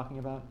we're talking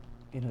about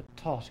in a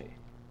totty.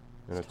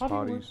 And Is a toddy a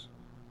word? toddy's.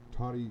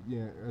 Toddy,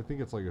 yeah, I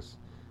think it's like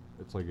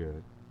a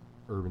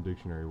Urban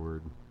Dictionary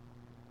word.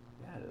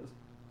 Yeah, it is.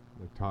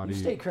 Like toddy. You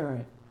stay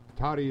current.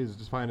 Toddy is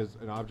defined as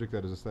an object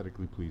that is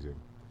aesthetically pleasing.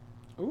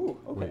 Ooh,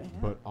 okay. Wait, yeah.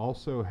 but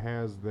also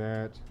has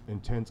that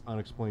intense,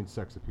 unexplained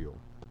sex appeal.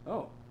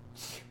 Oh.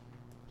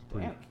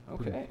 Damn.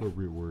 Pretty Okay.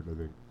 appropriate word, I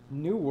think.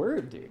 New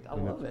word, dude. I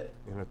In love it.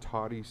 In a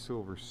toddy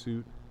silver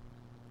suit,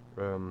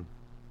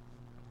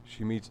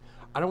 she meets.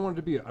 I don't want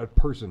it to be a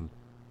person.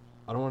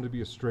 I don't want it to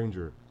be a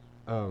stranger.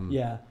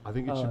 Yeah. I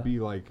think it should be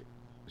like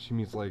she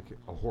meets like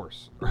a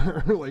horse,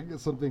 or like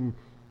something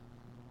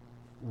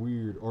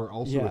weird, or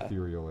also Yeah.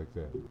 ethereal like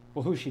that.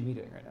 Well, who's she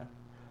meeting right now?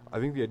 I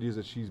think the idea is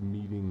that she's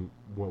meeting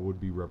what would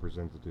be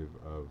representative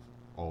of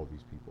all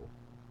these people.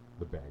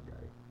 The bad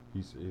guy.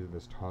 He's in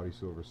this toddy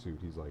silver suit.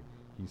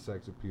 He's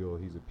sex appeal.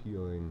 He's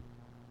appealing.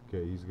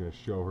 Okay, he's gonna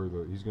show her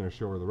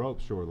the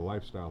ropes, show her the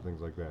lifestyle,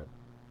 things like that,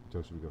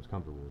 until she becomes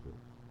comfortable with it.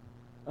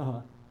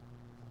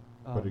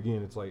 But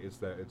again, it's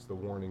the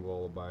warning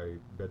lullaby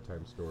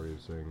bedtime story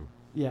of saying.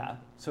 Yeah,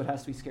 so it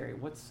has to be scary.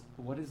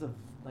 What is a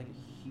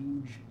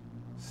huge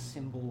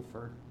symbol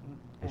for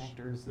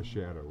actors? The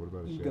shadow. What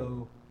about a ego?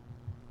 shadow?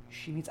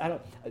 She meets a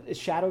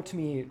shadow to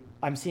me.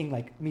 I'm seeing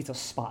meets a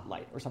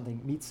spotlight or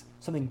something. Meets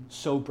something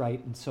so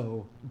bright and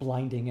so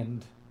blinding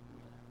and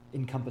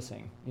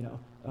encompassing.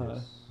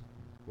 Yes.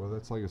 Well,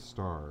 that's like a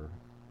star.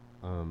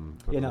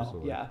 But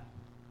yeah.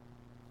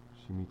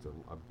 She meets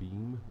a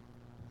beam.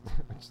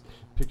 Just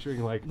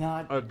picturing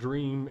a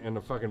dream and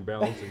a fucking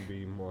balancing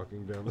beam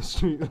walking down the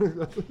street.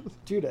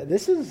 Dude,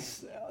 this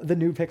is the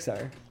new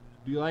Pixar.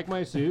 Do you like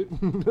my suit?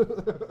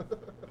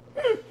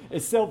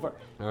 It's silver.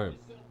 All right.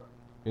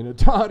 In a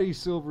tawdry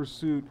silver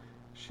suit,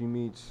 she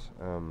meets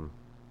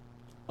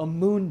a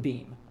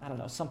moonbeam. I don't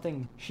know,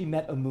 something. She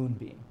met a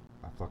moonbeam.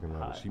 I fucking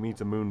love it. She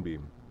meets a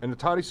moonbeam. In a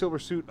tawdry silver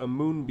suit, a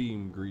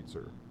moonbeam greets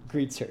her.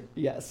 Greets her.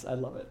 Yes, I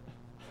love it.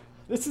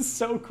 This is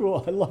so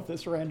cool. I love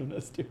this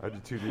randomness, dude. I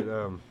did too,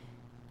 dude.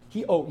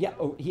 He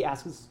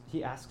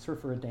asks her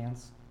for a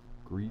dance.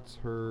 Greets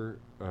her.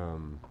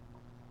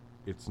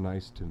 It's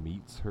nice to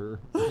meets her.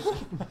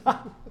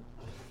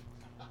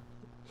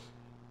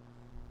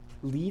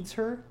 Leads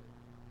her.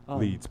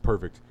 Leads,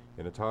 perfect.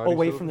 In a tawdry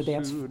away silver from the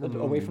dance, suit,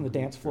 away from the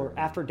dance floor.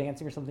 After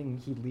dancing or something,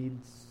 he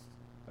leads.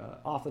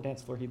 Off the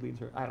dance floor, he leads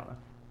her. I don't know.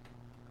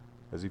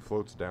 As he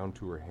floats down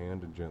to her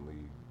hand and gently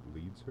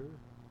leads her.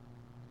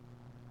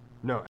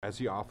 No, as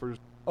he offers.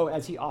 Oh,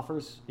 as he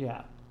offers,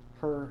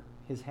 her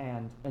his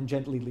hand and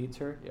gently leads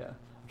her. Yeah.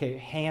 Okay,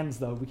 hands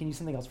though. We can use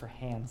something else for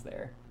hands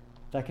there.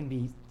 That can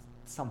be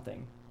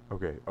something.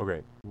 Okay.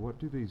 What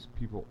do these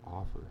people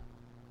offer?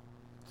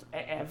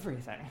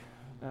 Everything.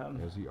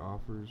 As he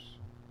offers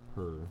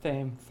her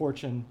fame,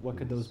 fortune. What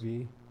could those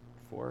be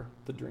for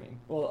the dream?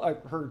 Well,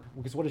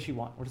 because what does she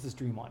want? What does this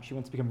dream want? She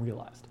wants to become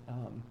realized.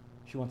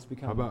 She wants to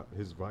become. How about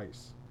his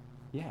vice?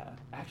 Yeah,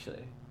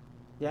 actually.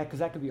 Yeah, because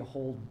that could be a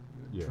whole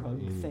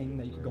drug thing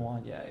that you could go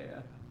on.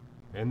 Yeah.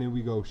 And then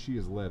we go, she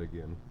is led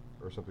again,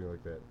 or something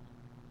like that.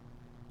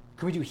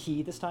 Can we do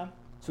he this time?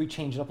 So we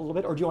change it up a little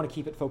bit, or do you want to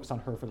keep it focused on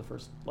her for the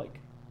first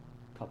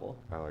couple?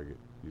 I like it.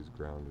 He's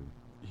grounded.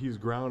 He's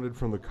grounded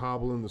from the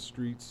cobble in the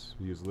streets.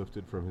 He is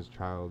lifted from his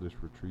childish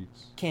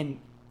retreats. Can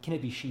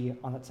it be she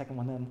on that second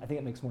one then? I think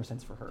it makes more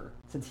sense for her.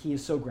 Since he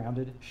is so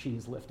grounded, she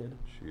is lifted.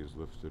 She is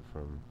lifted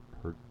from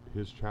her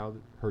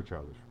childish.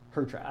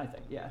 I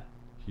think, yeah.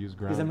 He is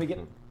grounded. Because then we get.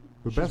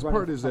 The best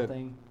part is that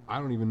I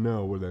don't even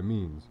know what that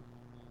means,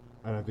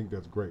 and I think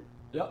that's great.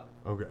 Yep.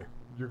 Okay.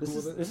 You're cool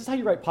with it? This is how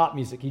you write pop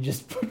music. You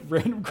just put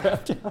random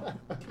crap down.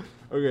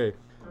 Okay.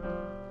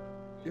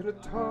 In a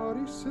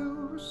tawdry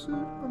silver suit,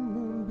 a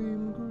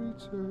moonbeam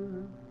greets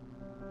her,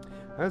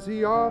 as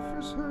he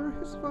offers her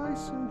his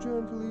vice and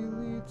gently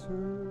leads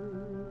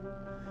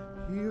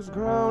her. He is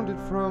grounded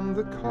from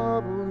the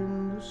cobble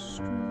in the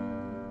street.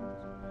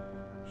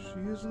 She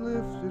is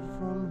lifted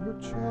from her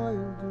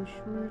childish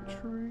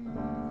retreat.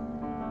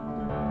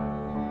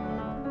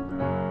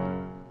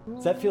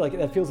 Does that feel like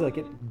that feels like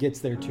it gets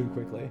there too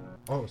quickly?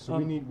 Oh, so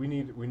we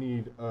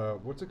need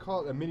what's it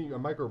called? A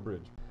micro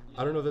bridge.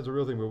 I don't know if that's a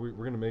real thing, but we're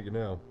gonna make it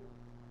now.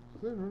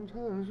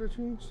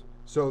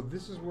 So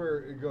this is where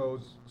it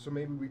goes. So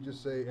maybe we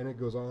just say, and it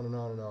goes on and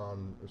on and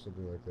on, or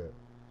something like that.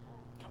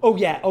 Oh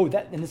yeah. Oh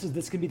that. And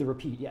this can be the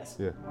repeat. Yes.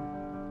 Yeah.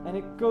 And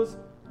it goes.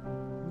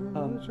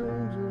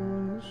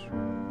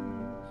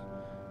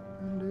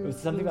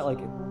 It's something about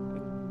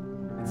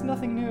it's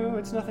nothing new.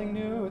 It's nothing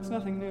new. It's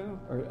nothing new.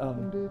 Or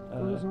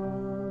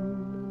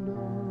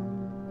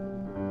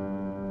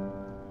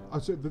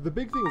So the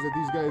big thing is that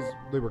these guys,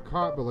 they were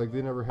caught, but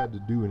they never had to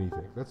do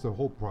anything. That's the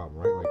whole problem,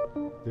 right?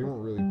 They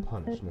weren't really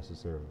punished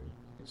necessarily.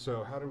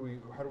 So how do we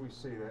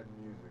say that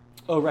in music?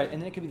 Oh right,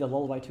 and then it could be the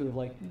lullaby too of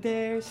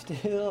they're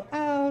still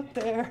out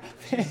there.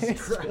 They're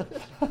still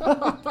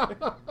out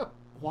there.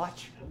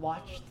 Watch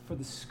for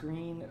the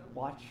screen.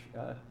 Watch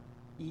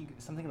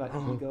something about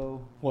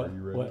ego. What? Are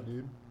you ready,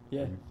 dude?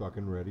 Yeah. Are you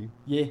fucking ready?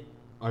 Yeah.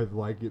 I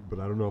like it, but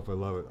I don't know if I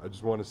love it. I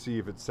just want to see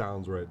if it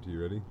sounds right to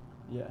you. Ready?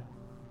 Yeah.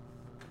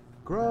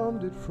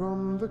 Grounded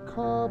from the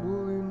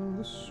cobble in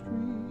the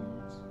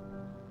streets,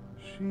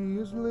 she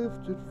is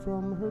lifted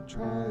from her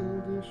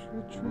childish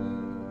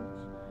retreat.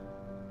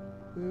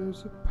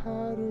 There's a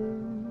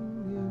pattern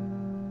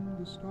in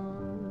the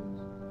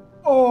stars.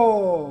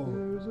 Oh!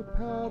 There's a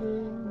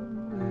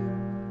pattern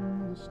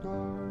in the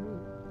stars.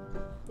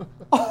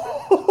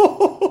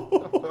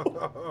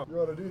 You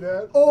want to do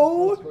that?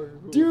 Oh, cool.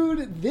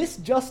 Dude, this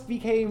just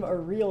became a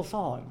real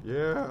song.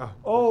 Yeah.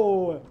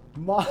 Oh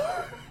my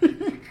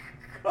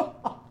God.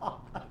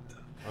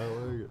 I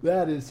like it.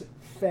 That is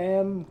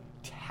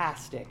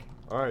fantastic.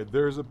 All right,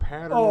 there's a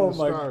pattern in the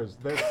stars.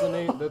 That's the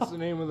name. That's the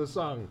name of the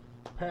song.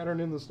 Pattern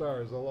in the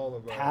stars. A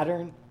lullaby.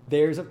 Pattern.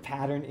 There's a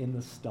pattern in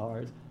the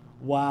stars.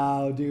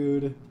 Wow,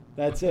 dude.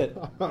 That's it.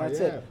 That's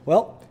it.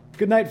 Well,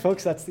 Good night,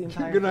 folks. That's the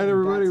entire. Good night, thing.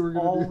 everybody. That's We're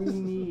gonna all do we this.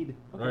 need.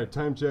 All right,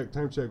 time check.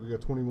 We got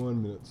 21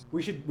 minutes.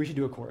 We should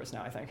do a chorus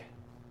now. I think.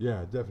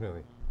 Yeah,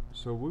 definitely.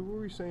 So what were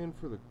we saying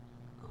for the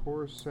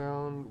chorus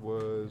sound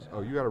was...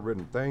 Oh, you got it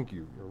written. Thank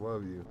you. I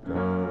love you.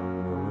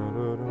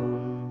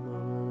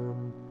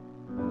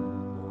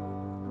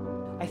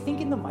 I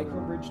think in the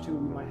micro bridge too,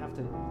 we might have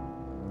to.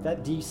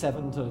 That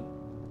D7 to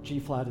G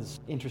flat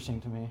is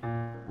interesting to me.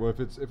 Well, if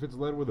it's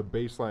led with a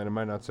bass line, it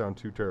might not sound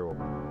too terrible.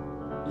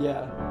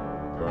 Yeah.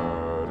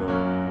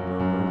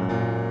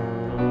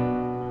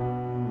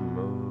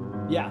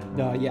 Yeah.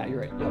 No. Yeah. You're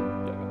right.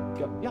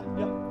 Yep.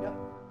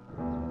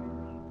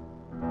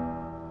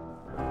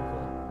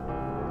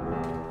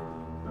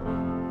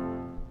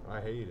 I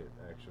hate it,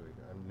 actually.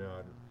 I'm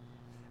not...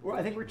 Well,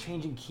 I think we're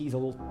changing keys a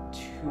little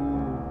too.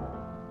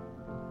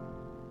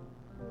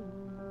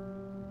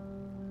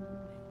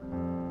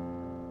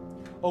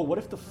 Oh, what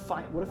if the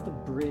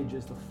bridge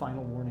is the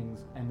final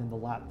warnings, and then the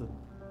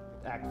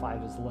Act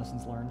 5 is the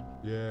lessons learned?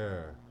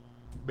 Yeah.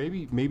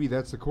 Maybe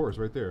that's the chorus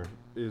right there.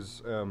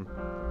 Is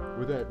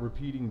with that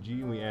repeating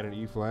G and we add an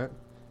E flat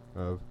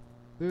of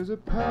there's a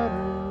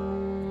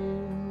pattern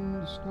in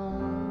the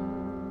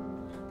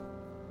stars.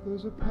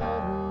 There's a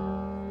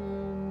pattern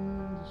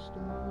in the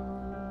stars.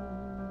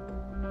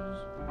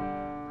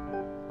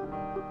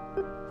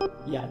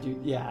 Yeah,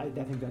 dude. Yeah, I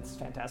think that's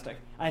fantastic.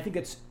 I think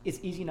it's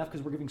easy enough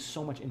because we're giving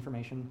so much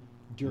information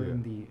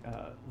during the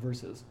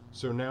verses.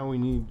 So now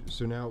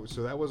so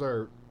that was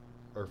our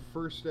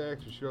first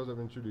act. She shows up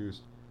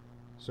introduced.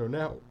 So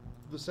now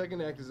the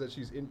second act is that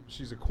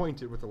she's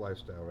acquainted with the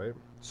lifestyle, right?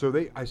 So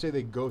they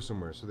go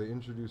somewhere. So they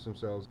introduce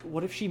themselves.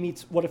 What if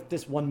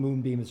this one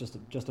moonbeam is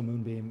just a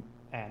moonbeam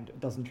and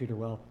it doesn't treat her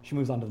well? She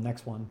moves on to the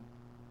next one,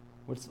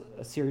 which is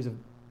a series of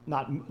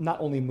not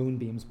only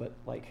moonbeams but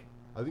like.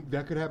 I think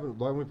that could happen.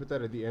 Why don't we put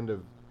that at the end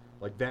of,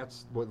 like,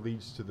 that's what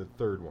leads to the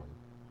third one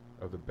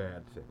of the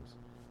bad things.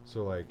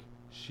 So like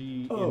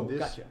in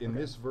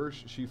this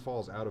verse she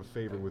falls out of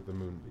favor with the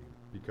moonbeam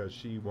because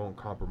she won't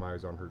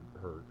compromise on her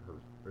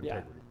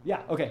integrity.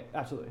 Yeah. Okay.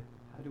 Absolutely.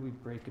 How do we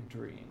break a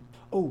dream?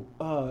 Oh,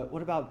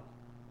 what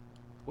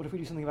if we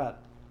do something about,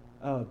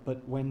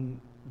 but when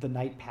the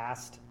night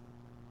passed,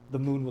 the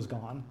moon was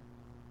gone.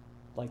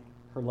 Like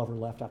her lover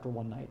left after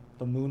one night.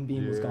 The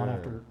moonbeam was gone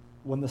after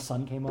when the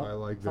sun came up. I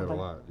like that a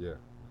lot. Yeah.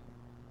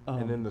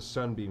 And then the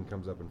sunbeam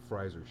comes up and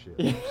fries her shit.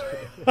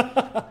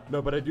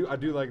 No, but I do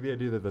like the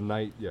idea that the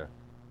night. Yeah.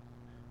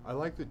 I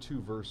like the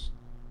 2-verse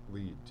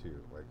lead too,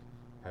 like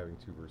having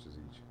 2 verses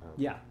each.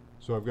 Yeah.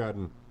 So I've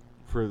gotten.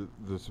 For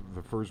the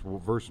first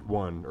verse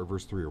 1 or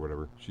verse 3 or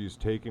whatever, she is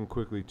taken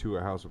quickly to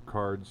a house of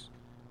cards,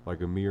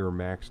 like a mirror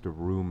maxed of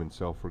room and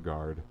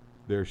self-regard.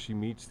 There she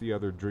meets the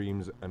other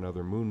dreams and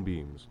other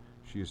moonbeams.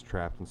 She is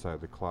trapped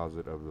inside the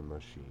closet of the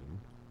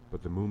machine.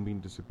 But the moonbeam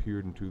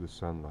disappeared into the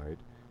sunlight.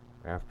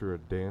 After a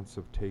dance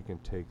of take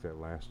and take that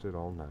lasted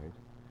all night,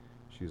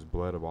 she is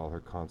bled of all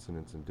her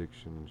consonants and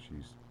diction.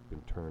 She's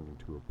been turned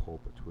into a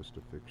pulp, a twist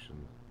of fiction.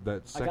 I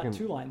got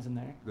 2 lines in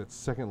there. That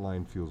second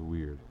line feels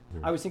weird.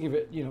 I was thinking of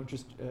it,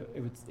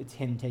 it's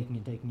him taking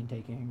and taking and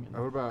taking. And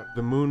what about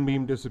the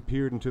moonbeam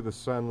disappeared into the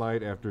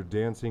sunlight after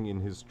dancing in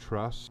his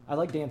trust? I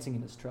like dancing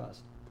in his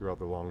trust. Throughout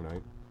the long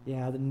night.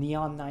 Yeah, the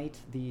neon night,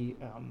 I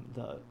don't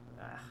know.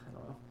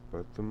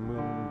 But the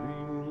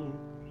moonbeam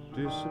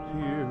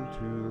disappeared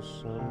into the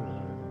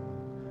sunlight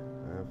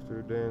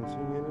after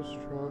dancing in his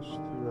trust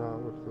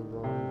throughout the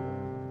long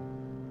night.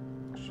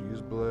 She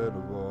is bled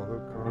of all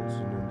her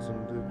consonants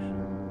and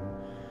diction.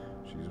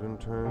 She's been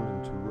turned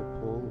into a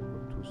pulp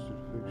of twisted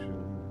fiction.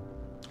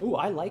 Ooh,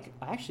 I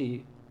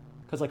actually,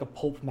 because like a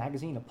pulp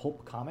magazine, a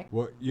pulp comic.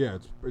 Well, yeah,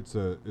 it's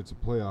a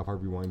play off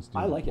Harvey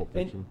Weinstein. I like Pulp it.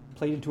 Fiction. And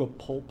played into a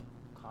pulp,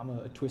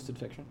 a twisted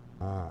fiction.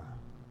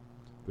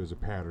 There's a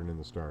pattern in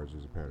the stars.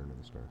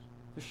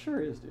 There sure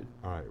is, dude.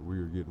 All right, we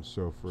are getting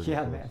so friggin'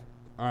 Yeah, close. man.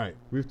 All right,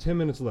 we have 10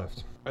 minutes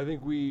left. I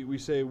think we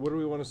say, what do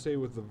we want to say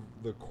with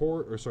the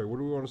core, what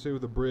do we want to say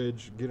with the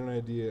bridge, get an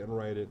idea and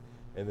write it,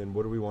 and then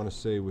what do we want to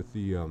say with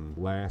the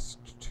last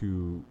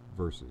 2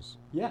 verses?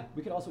 Yeah,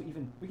 we could I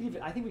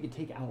think we could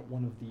take out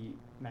one of the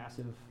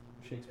massive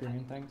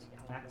Shakespearean things.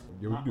 Acts.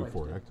 Yeah, we can do a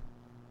 4 act.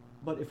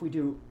 But if we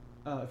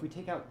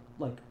take out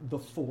like the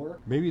 4.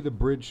 Maybe the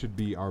bridge should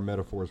be our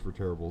metaphors for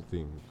terrible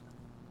things.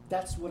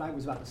 That's what I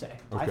was about to say.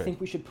 Okay. I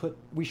think we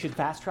should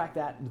fast track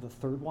that into the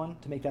 3rd one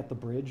to make that the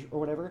bridge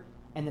or whatever,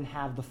 and then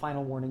have the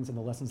final warnings and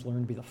the lessons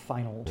learned be the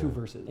final 2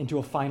 verses into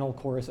a final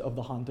chorus of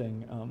the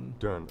haunting.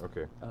 Done.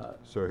 Okay.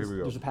 So here we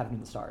go. There's a pattern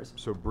in the stars.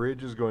 So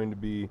bridge is going to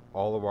be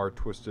all of our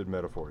twisted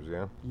metaphors,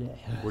 yeah? Yeah.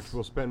 Which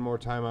we'll spend more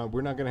time on.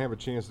 We're not going to have a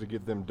chance to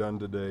get them done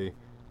today.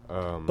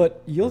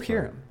 But you'll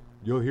hear them.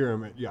 You'll hear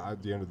them,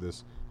 at the end of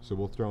this. So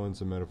we'll throw in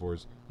some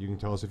metaphors. You can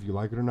tell us if you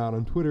like it or not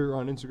on Twitter,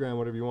 on Instagram,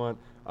 whatever you want.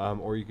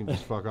 Or you can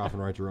just fuck off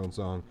and write your own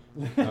song.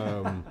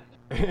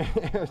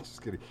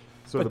 Just kidding.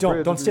 So but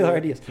don't steal our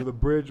ideas. So the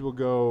bridge will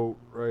go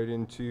right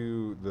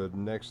into the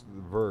next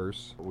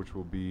verse, which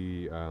will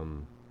be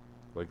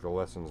like the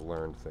lessons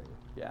learned thing.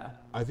 Yeah.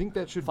 I think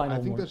that should. Final I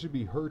think word. that should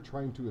be her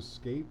trying to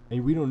escape,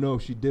 and we don't know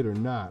if she did or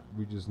not.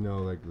 We just know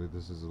like that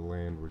this is a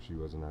land where she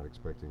was not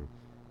expecting,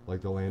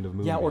 like the land of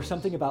moonbeams. Yeah, or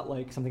something about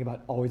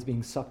always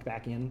being sucked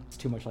back in. It's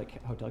too much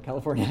like Hotel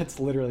California. It's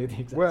literally the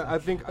exact Well,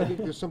 same. I think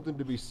there's something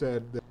to be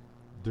said that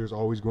there's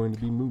always going to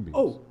be moonbeams.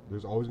 Oh,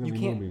 there's always going you to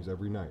be can't- moonbeams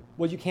every night.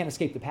 Well, you can't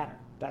escape the pattern.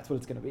 That's what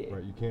it's going to be.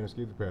 Right, you can't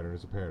escape the pattern.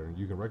 It's a pattern.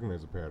 You can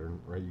recognize the pattern,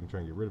 right? You can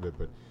try and get rid of it,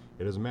 but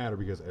it doesn't matter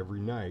because every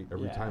night,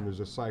 every Yeah. time there's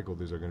a cycle,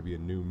 there's going to be a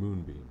new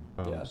moonbeam.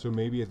 Yeah. So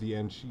maybe at the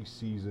end she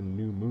sees a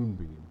new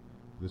moonbeam.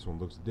 This one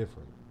looks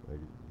different. Like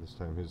this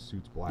time his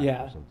suit's black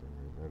Yeah. or something.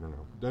 I don't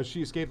know. Does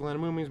she escape the land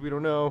of moonbeams? We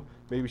don't know.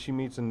 Maybe she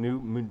meets a new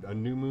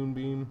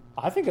moonbeam.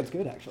 I think it's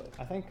good actually.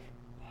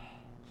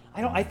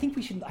 I think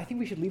we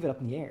should leave it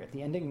up in the air.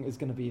 The ending is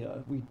going to be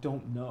we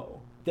don't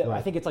know. I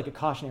Right. think it's like a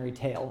cautionary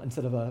tale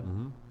instead of a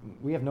Mm-hmm.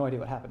 we have no idea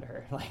what happened to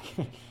her. Like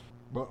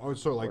But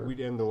so like Or- we'd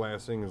end the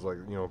last thing is like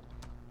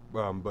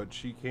but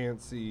she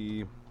can't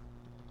see,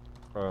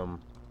 but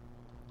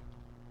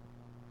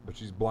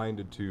she's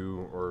blinded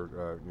to,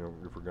 or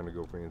if we're gonna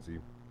go fancy,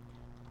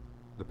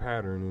 the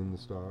pattern in the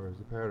stars,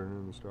 the pattern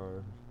in the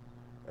stars,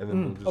 and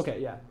then we'll just, okay,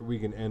 yeah. we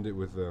can end it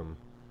with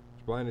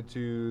she's blinded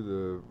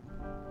to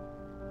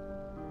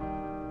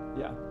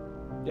Yeah.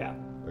 Yeah.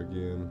 the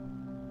again,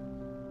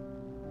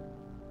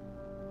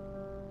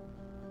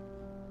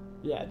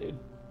 Yeah, dude.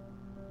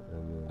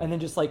 and And then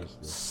just like Just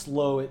the-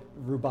 slow it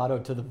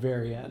rubato to the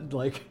very end.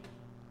 Like just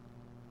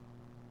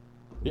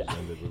yeah.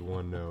 end it with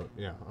one note.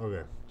 Yeah.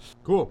 Okay.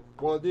 Cool.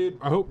 Well, dude,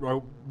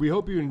 we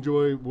hope you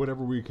enjoy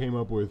whatever we came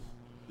up with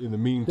in the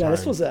meantime. Yeah,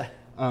 this was a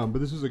But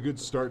this was a good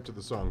start to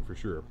the song for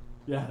sure.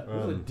 this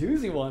was a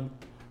doozy one.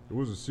 It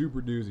was a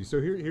super doozy. So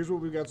here's what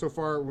we've got so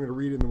far. We're going to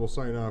read it and then we'll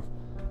sign off.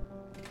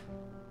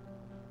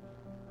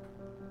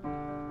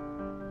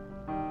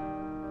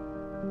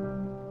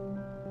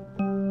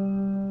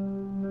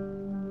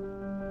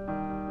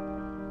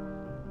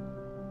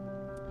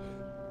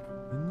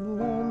 In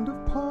the land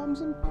of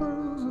palms and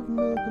pearls of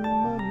milk and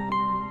money,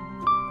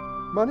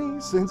 money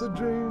sends a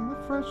dream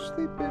of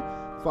freshly bathed.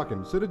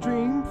 Fucking said a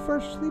dream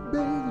freshly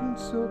bathed in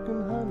silk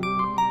and honey.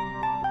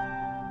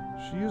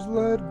 She is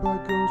led by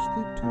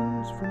ghostly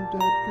tunes from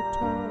dead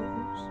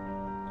guitars.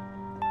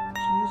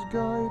 She is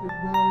guided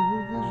by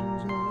her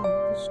visions of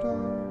the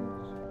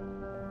stars.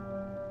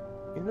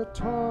 In a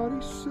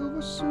tawny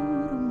silver suit,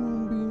 a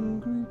moonbeam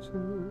greets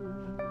her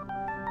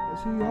as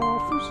he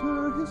offers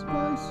her his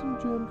vice and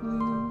gently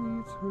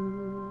leads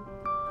her.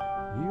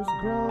 He is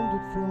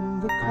grounded from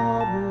the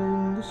cobble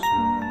in the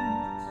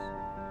streets.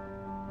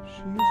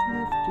 She is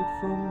lifted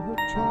from her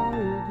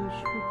childish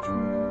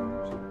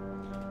retreat.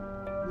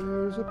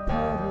 There's a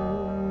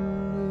pattern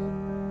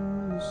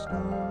in the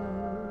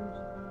stars.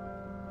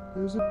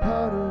 There's a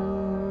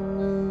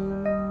pattern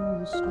in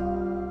the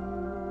stars.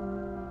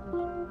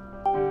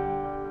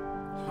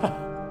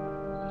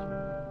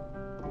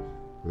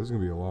 This is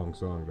gonna be a long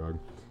song, dog.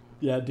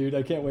 Yeah, dude,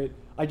 I can't wait.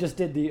 I just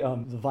did the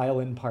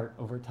violin part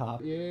over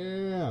top.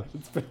 Yeah.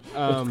 It's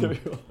gonna be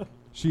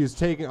She is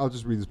taken. I'll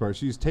just read this part.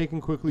 She is taken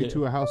quickly Yeah.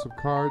 to a house of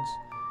cards.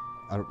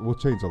 We'll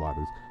change a lot of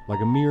this. Like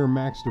a mirror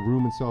maxed of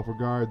room and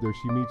self-regard, there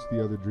she meets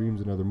the other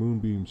dreams and other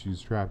moonbeams. She's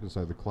trapped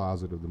inside the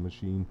closet of the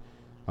machine.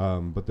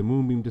 But the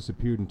moonbeam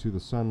disappeared into the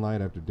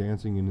sunlight after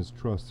dancing in his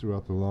trust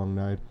throughout the long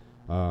night.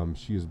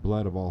 She is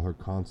bled of all her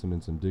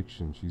consonants and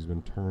diction. She's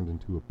been turned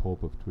into a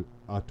pulp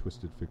of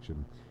twisted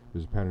fiction.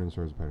 There's a pattern in the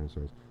stars, a pattern in the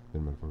stars,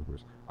 then metaphor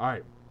verse. All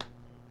right.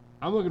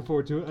 I'm looking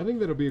forward to it. I think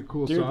that'll be a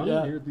cool Dude, song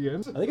yeah. here at the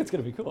end. I think it's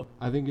gonna be cool.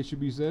 I think it should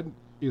be said,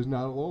 it is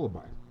not a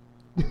lullaby.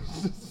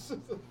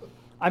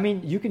 I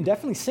mean, you can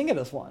definitely sing it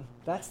as one.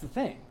 That's the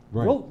thing.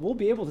 Right. We'll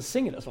be able to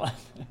sing it as one.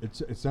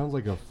 It sounds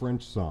like a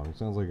French song. It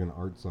sounds like an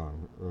art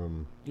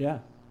song. Yeah.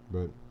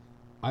 But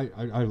I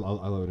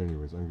love it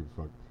anyways. I don't give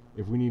a fuck.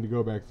 If we need to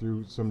go back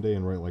through someday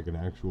and write like an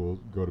actual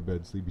go to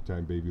bed sleepy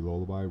time baby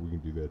lullaby, we can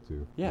do that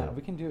too. Yeah, But-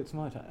 we can do it some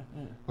other time.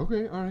 Yeah.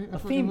 Okay, all right. I A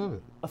fucking theme. love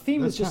it. A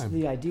theme That's is just time.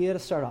 the idea to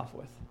start off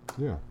with.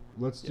 Yeah.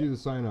 Let's do the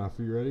sign off.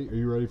 Are you ready? Are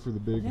you ready for the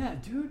big? Yeah,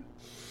 dude.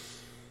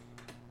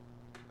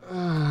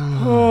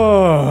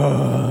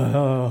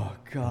 Oh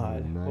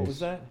God. Nice What was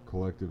that?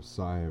 collective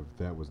sigh of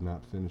that was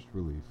not finished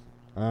relief.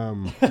 All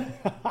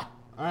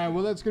right,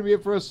 well that's gonna be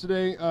it for us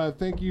today.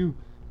 Thank you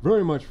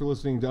very much for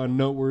listening to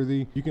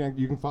Unnoteworthy. You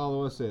can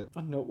follow us at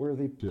A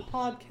noteworthy Yeah.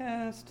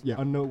 podcast.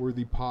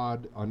 Unnoteworthy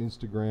Pod on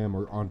Instagram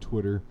or on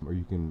Twitter, or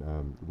you can.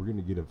 We're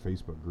gonna get a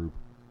Facebook group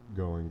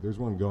going. There's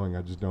one going.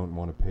 I just don't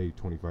want to pay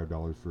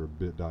 $25 for a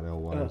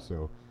bit.ly,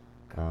 so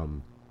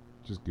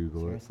just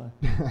Google Seriously.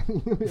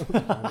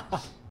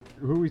 it.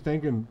 Who are we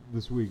thanking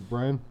this week,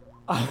 Brian?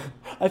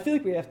 I feel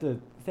like we have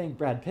to thank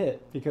Brad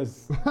Pitt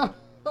because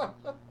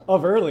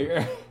of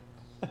earlier.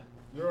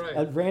 You're right.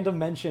 A random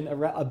mention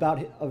about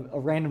a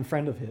random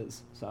friend of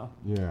his. So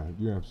Yeah,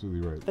 you're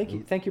absolutely right.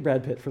 thank you,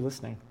 Brad Pitt, for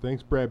listening.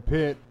 Thanks, Brad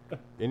Pitt.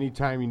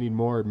 Anytime you need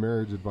more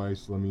marriage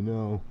advice, let me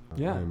know.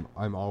 Yeah.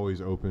 I'm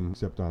always open,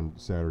 except on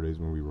Saturdays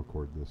when we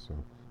record this.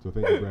 So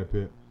thank you, Brad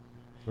Pitt.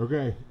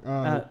 Okay.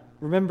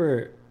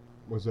 Remember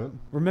What's that?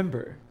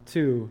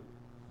 to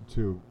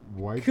to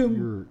wipe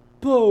your...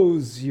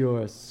 Compose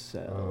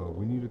yourself. Oh,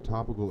 we need a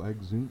topical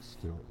exunt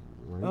still,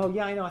 right? Oh,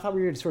 yeah, I know. I thought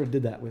we already sort of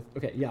did that with...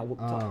 Okay, yeah,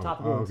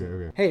 topical.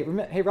 Okay.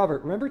 Hey,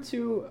 Robert, remember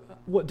to...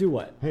 do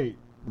what? Hey,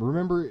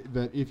 remember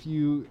that if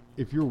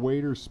your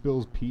waiter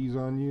spills peas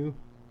on you,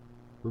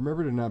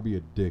 remember to not be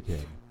a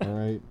dickhead, all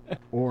right?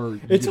 Or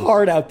it's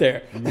hard out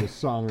there. You need a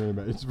song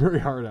about it. It's very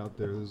hard out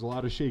there. There's a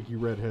lot of shaky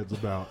redheads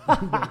about.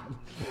 A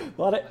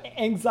lot of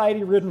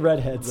anxiety-ridden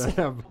redheads. That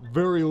have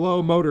very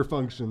low motor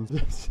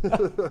functions.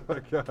 Oh, my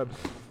God.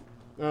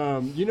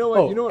 You know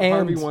what? You know what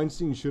Harvey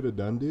Weinstein should have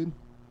done, dude?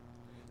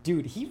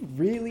 Dude, he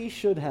really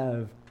should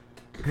have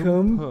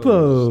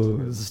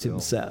composed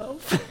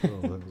himself.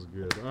 Oh, that was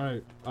good. All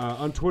right.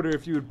 On Twitter,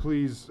 if you would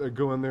please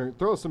go in there,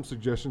 throw us some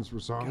suggestions for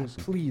songs.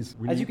 God, please.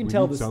 We As need, you can we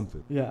tell, need this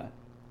something. Yeah.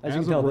 As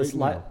you As can tell, of this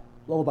right now.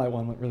 lullaby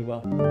one went really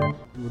well. Well,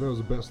 that was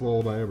the best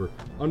lullaby ever.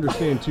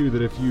 Understand, too,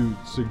 that if you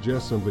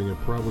suggest something, it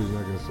probably is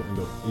not going to end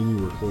up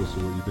anywhere close to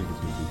what you think it's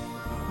going to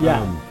be.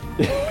 Yeah.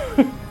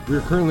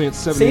 We're currently at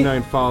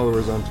 79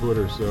 followers on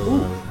Twitter, so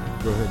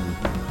go ahead and...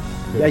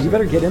 Yeah, you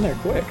better get in there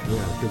quick.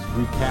 Yeah, because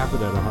we cap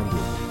it at 100.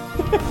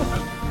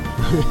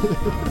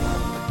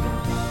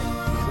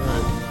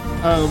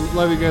 All right.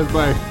 Love you guys.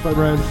 Bye. Bye,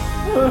 Brian.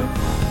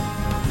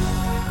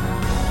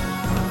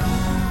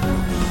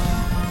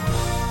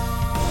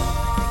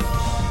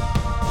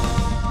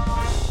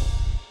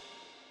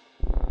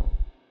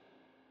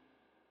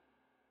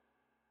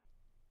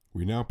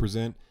 We now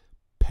present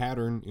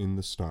Pattern in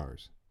the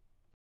Stars.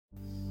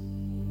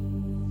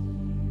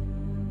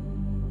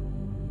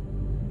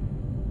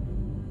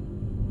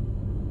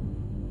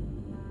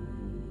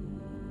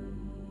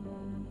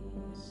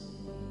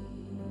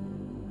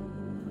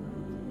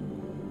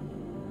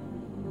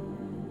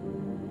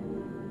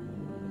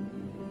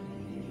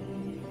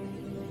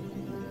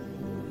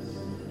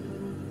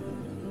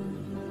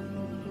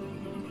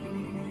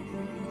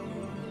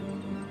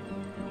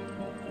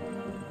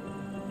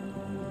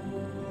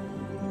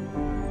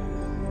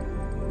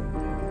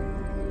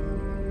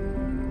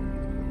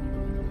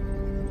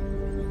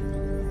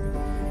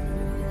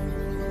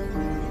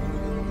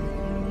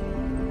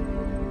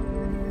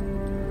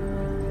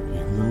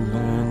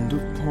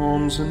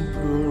 And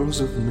pearls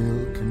of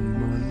milk and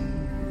money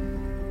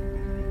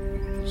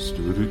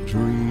stood a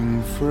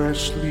dream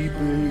freshly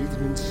bathed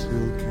in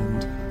silk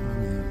and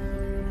honey.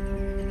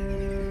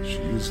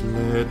 She is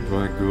led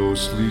by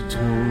ghostly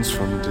tunes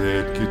from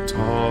dead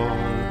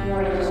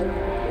guitars.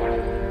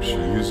 She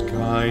is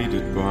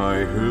guided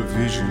by her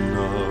vision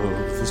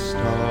of the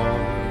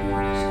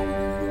stars.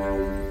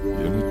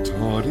 In a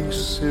tawdry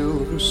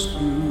silver suit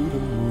a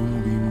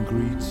moonbeam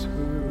greets her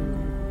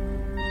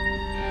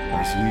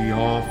as he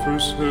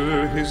offers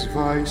her his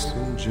vice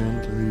and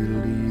gently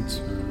leads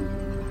her.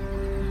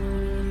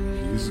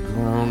 He is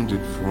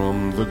grounded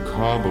from the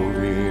cobble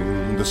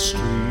in the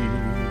street.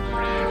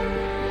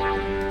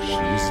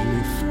 She is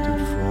lifted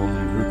from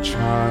her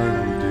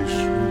childish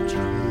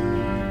retreat.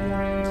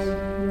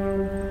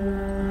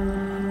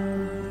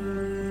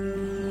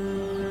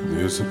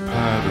 There's a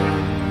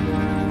pattern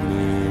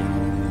in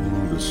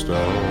the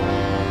stars.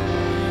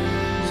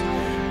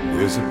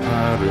 There's a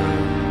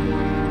pattern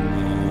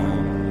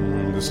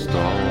stars.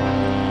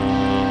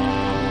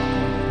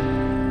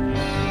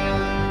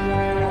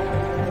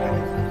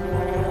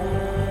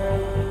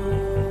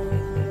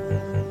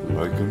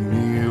 Like a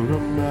mirror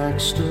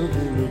maxed of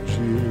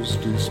images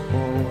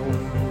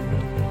disbarred,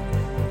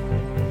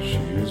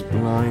 she is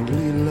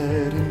blindly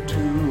led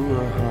into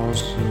a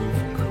house of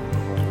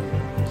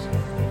cards.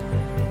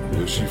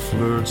 There she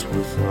flirts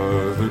with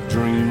other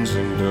dreams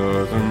and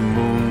other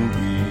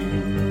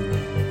moonbeams,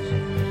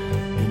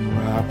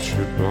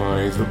 enraptured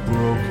by the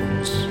broken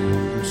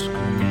silver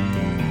screens.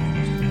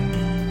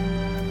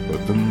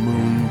 But the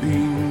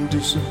moonbeam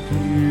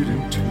disappeared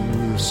into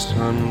the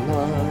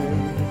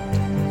sunlight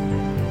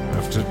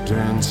after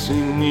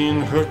dancing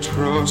in her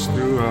trust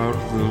throughout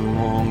the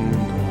long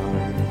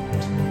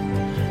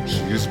night.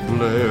 She is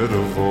bled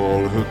of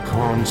all her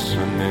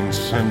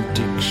consonance and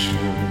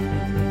diction.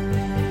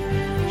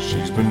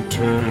 She's been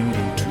turned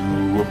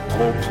into a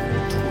pulp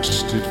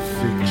twisted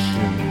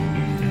fiction.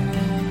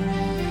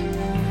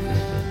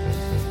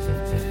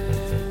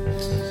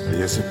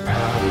 There's a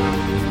pattern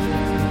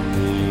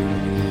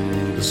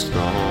in the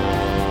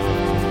stars.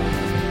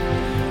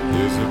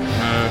 There's a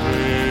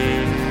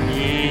pattern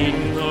in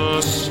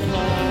the stars.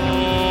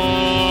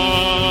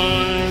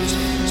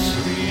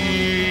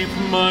 Sleep,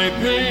 my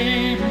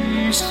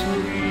baby, sleep.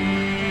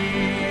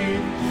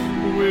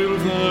 Will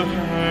the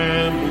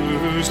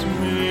hammers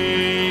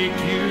make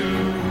you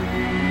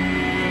weep?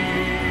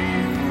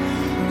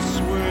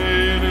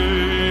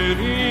 Sweated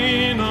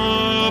in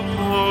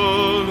apology,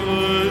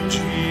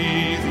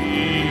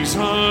 these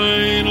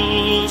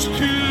idols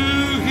to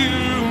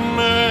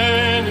humanity,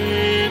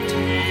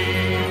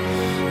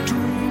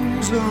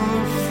 dreams of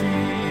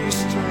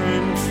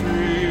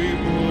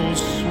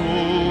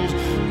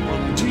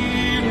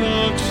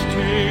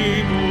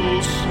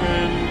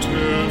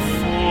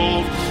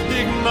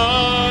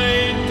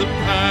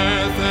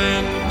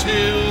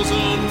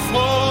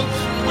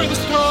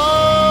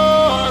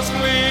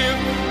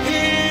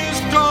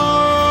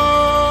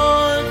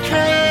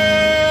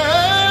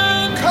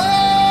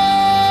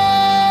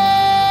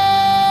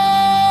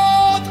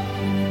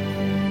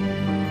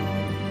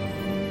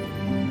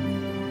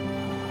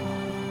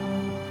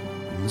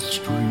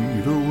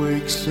street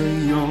awakes a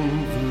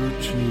young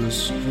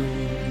virtuous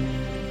stream,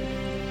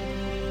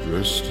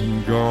 dressed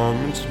in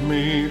garments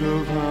made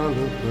of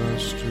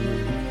alabaster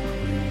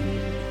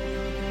cream.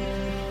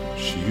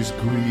 She's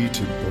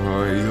greeted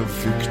by a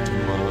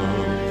victim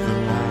of the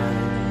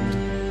land,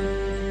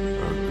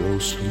 a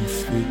ghostly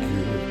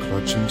figure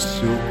clutching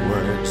silk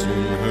wax in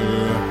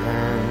her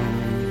hand.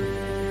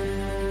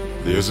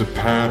 There's a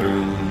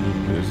pattern,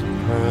 there's a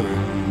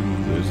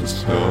pattern, there's a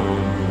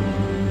star,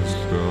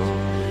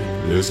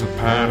 there's a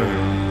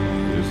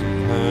pattern, there's a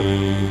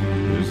pain,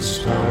 there's a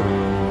star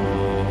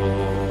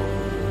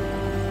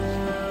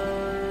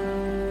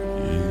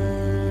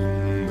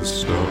in the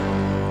star.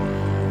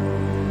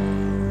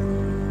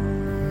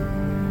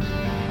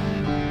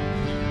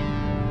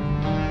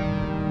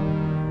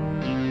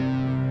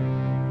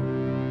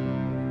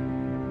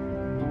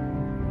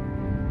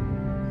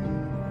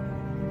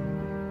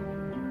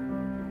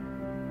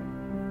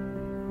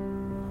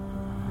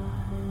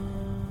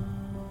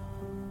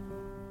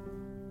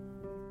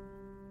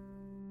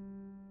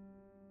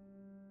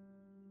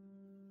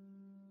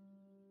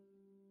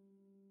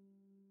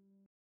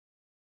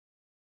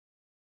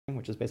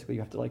 Which is basically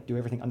you have to like do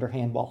everything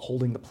underhand while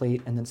holding the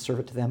plate and then serve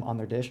it to them on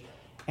their dish.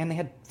 And they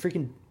had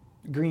freaking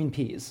green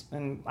peas.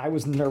 And I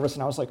was nervous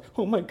and I was like,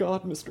 oh my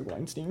God, Mr.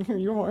 Weinstein, here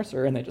you are,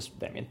 sir. And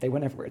they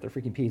went everywhere. They're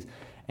freaking peas.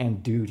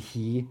 And dude,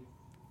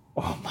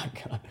 oh my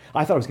God.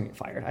 I thought I was going to get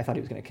fired. I thought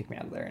he was going to kick me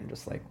out of there and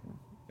just like,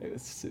 it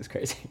was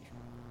crazy.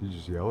 Did he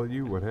just yell at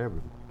you? What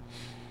happened?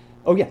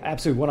 Oh yeah,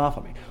 absolutely. Went off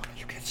on me.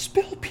 You can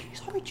spill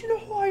peas on me. Do you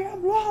know who I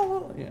am? Blah, blah,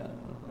 blah.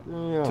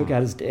 Yeah. Took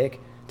out his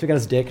dick,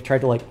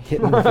 tried to like hit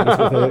him in the face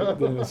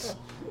with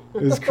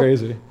it. It was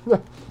crazy.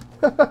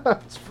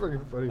 It's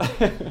freaking funny.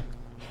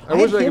 I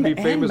wish I could be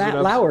famous enough.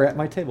 Matt Lauer at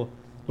my table.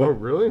 Oh,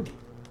 really?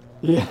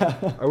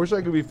 Yeah. I wish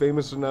I could be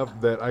famous enough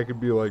that I could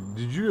be like,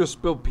 did you just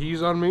spill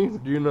peas on me?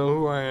 Do you know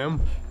who I am?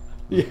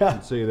 Yeah.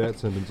 Say that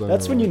sentence.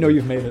 That's when you know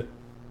you've made it.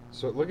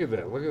 So look at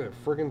that. Look at that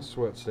freaking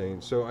sweat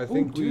stain. So I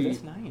think dude,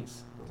 that's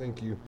nice.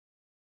 Thank you.